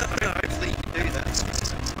 Hopefully he can do that.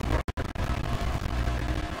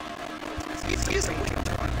 He isn't looking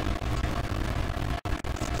to run.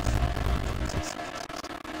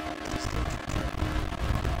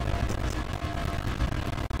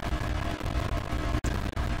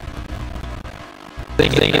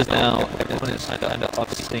 Thing is now, everyone is kind of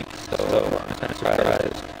off sync, so I'm kind of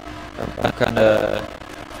surprised. I'm kind of...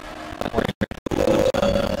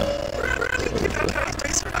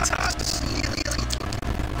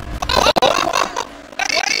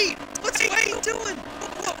 Wait! What's Wade doing?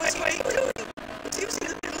 What's Wade doing? He was in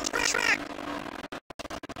the middle of the track.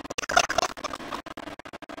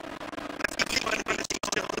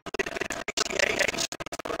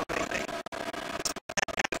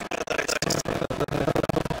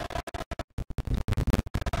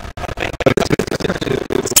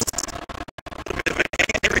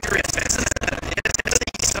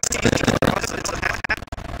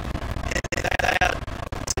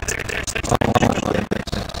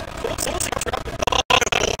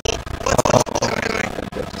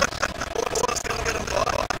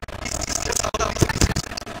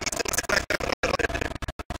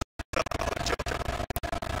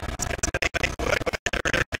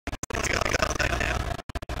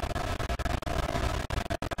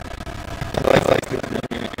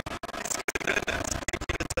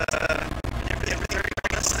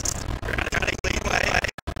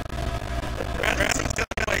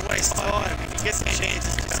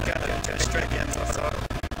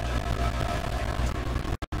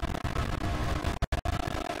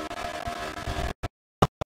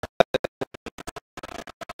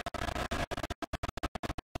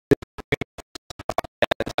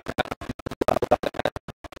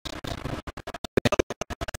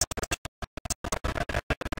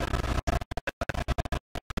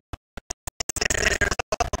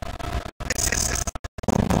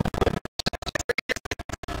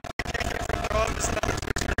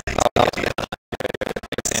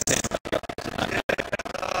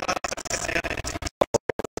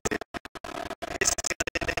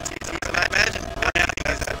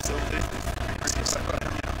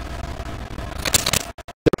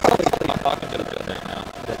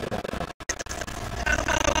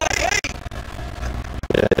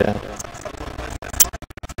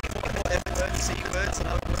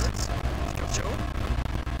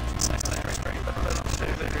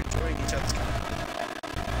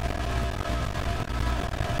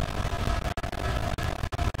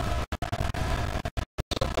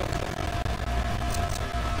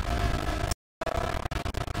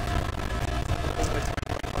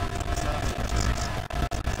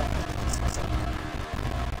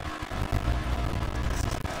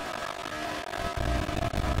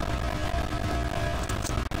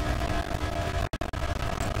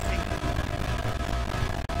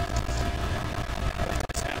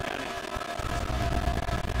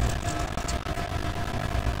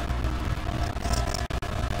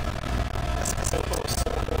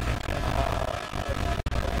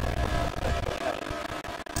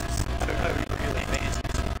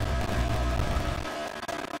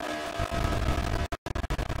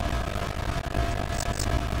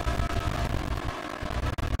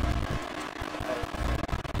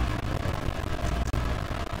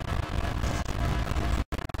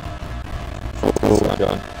 Oh,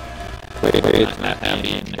 God. Wait, it's not happy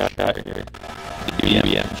in the chat here. The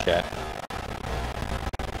UBM chat.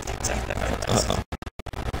 Uh-oh.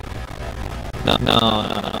 No,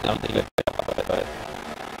 I don't think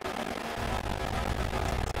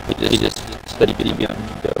but he just said UBM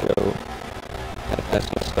go. That's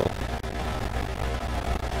what's up.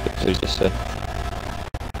 So he just said.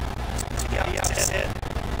 Yeah, I said.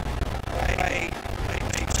 I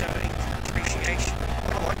showing appreciation.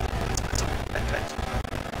 I like it.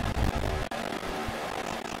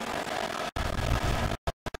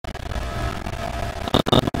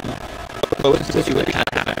 What was the situation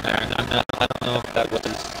happening there? I don't know if that was.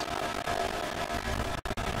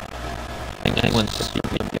 I think anyone's just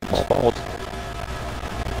UBM's fault.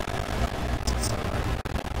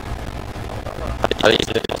 I think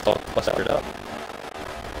they just all clustered up.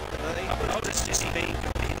 I'll just being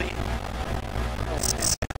completely.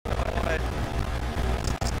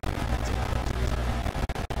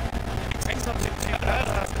 It's not too bad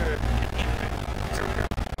after.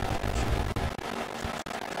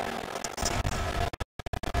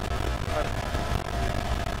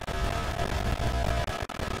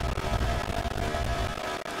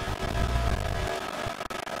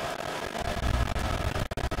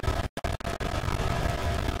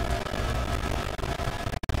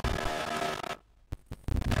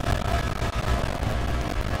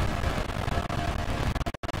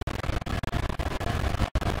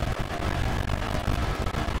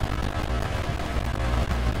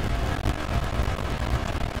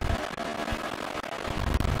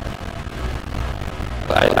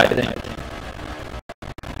 I didn't.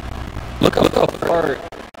 Look how far.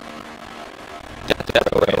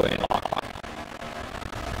 That's away.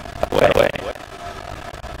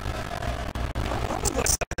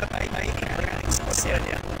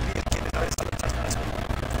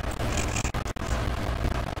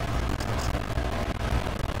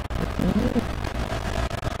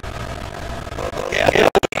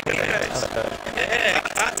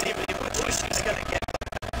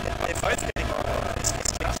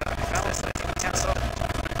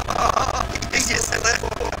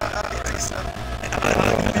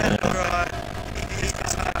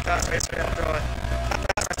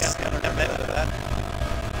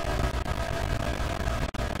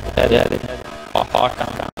 Yeah, they had Hawk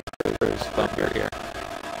on Cruisers thunder here.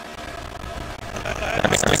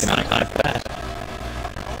 They're making out kind of fast.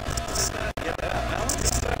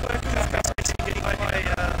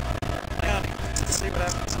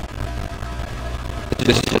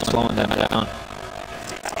 This is just slowing them down.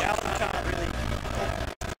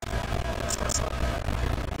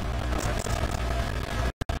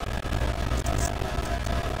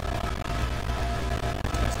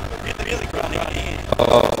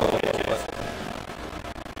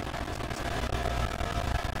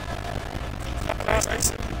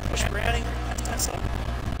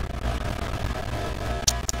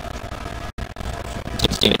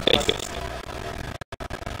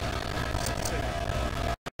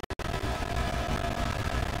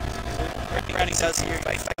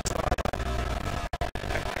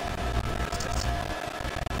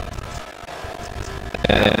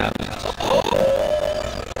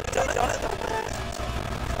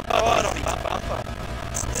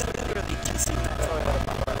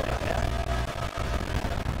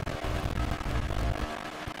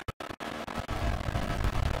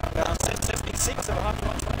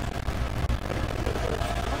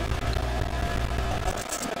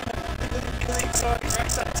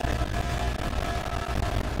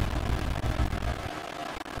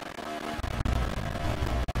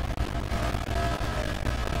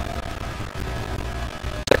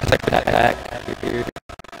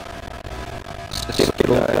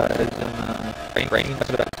 Rain that's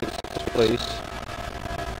about to take place.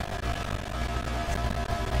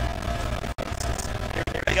 Here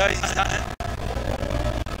we go, he's starting.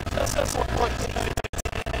 That's what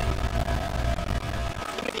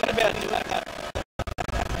thinking about doing that.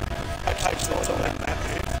 Okay, so it's all that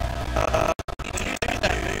move. You do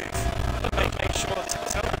that move, make sure that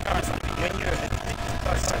it's not going in front of you when you're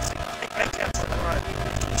make out to the right.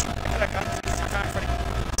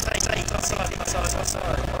 Stay offside.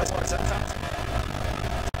 Otherwise, that comes.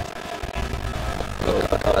 Oh,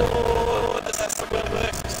 that's the way it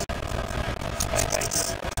works.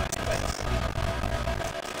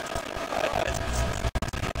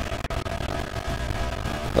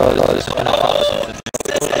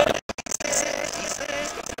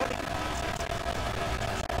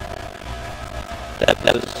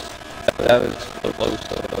 That was so close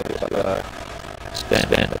to stand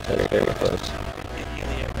very close.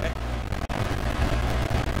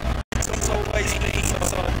 It's always been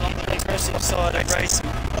not aggressive. outside of racing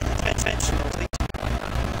intentionally.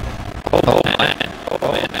 Oh man,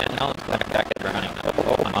 Alan's back at running.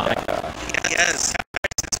 Oh my gosh. Yes,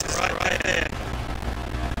 it's right there.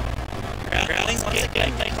 Browning once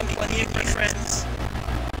again making plenty of new friends.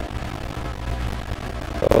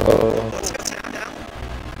 Let's go down now.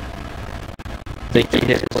 Think he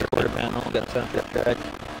hit his quarter panel, got sent to the track.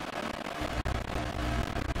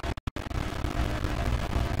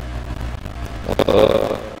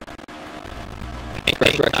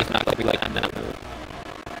 Truck's not going to be like that move.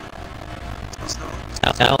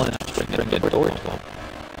 Alan is bringing good towards him.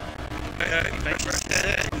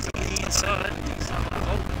 He's on the inside. He's on the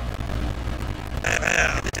open.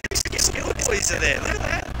 The skill boys are there. Look at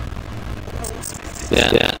that.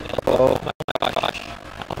 Yeah. Oh my gosh.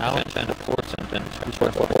 Alan's trying to force something. He's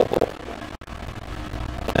trying to force.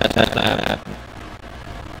 That's not happening.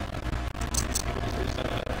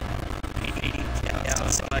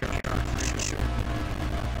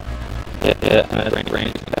 Yeah, I think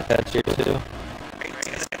Randy's got that here too.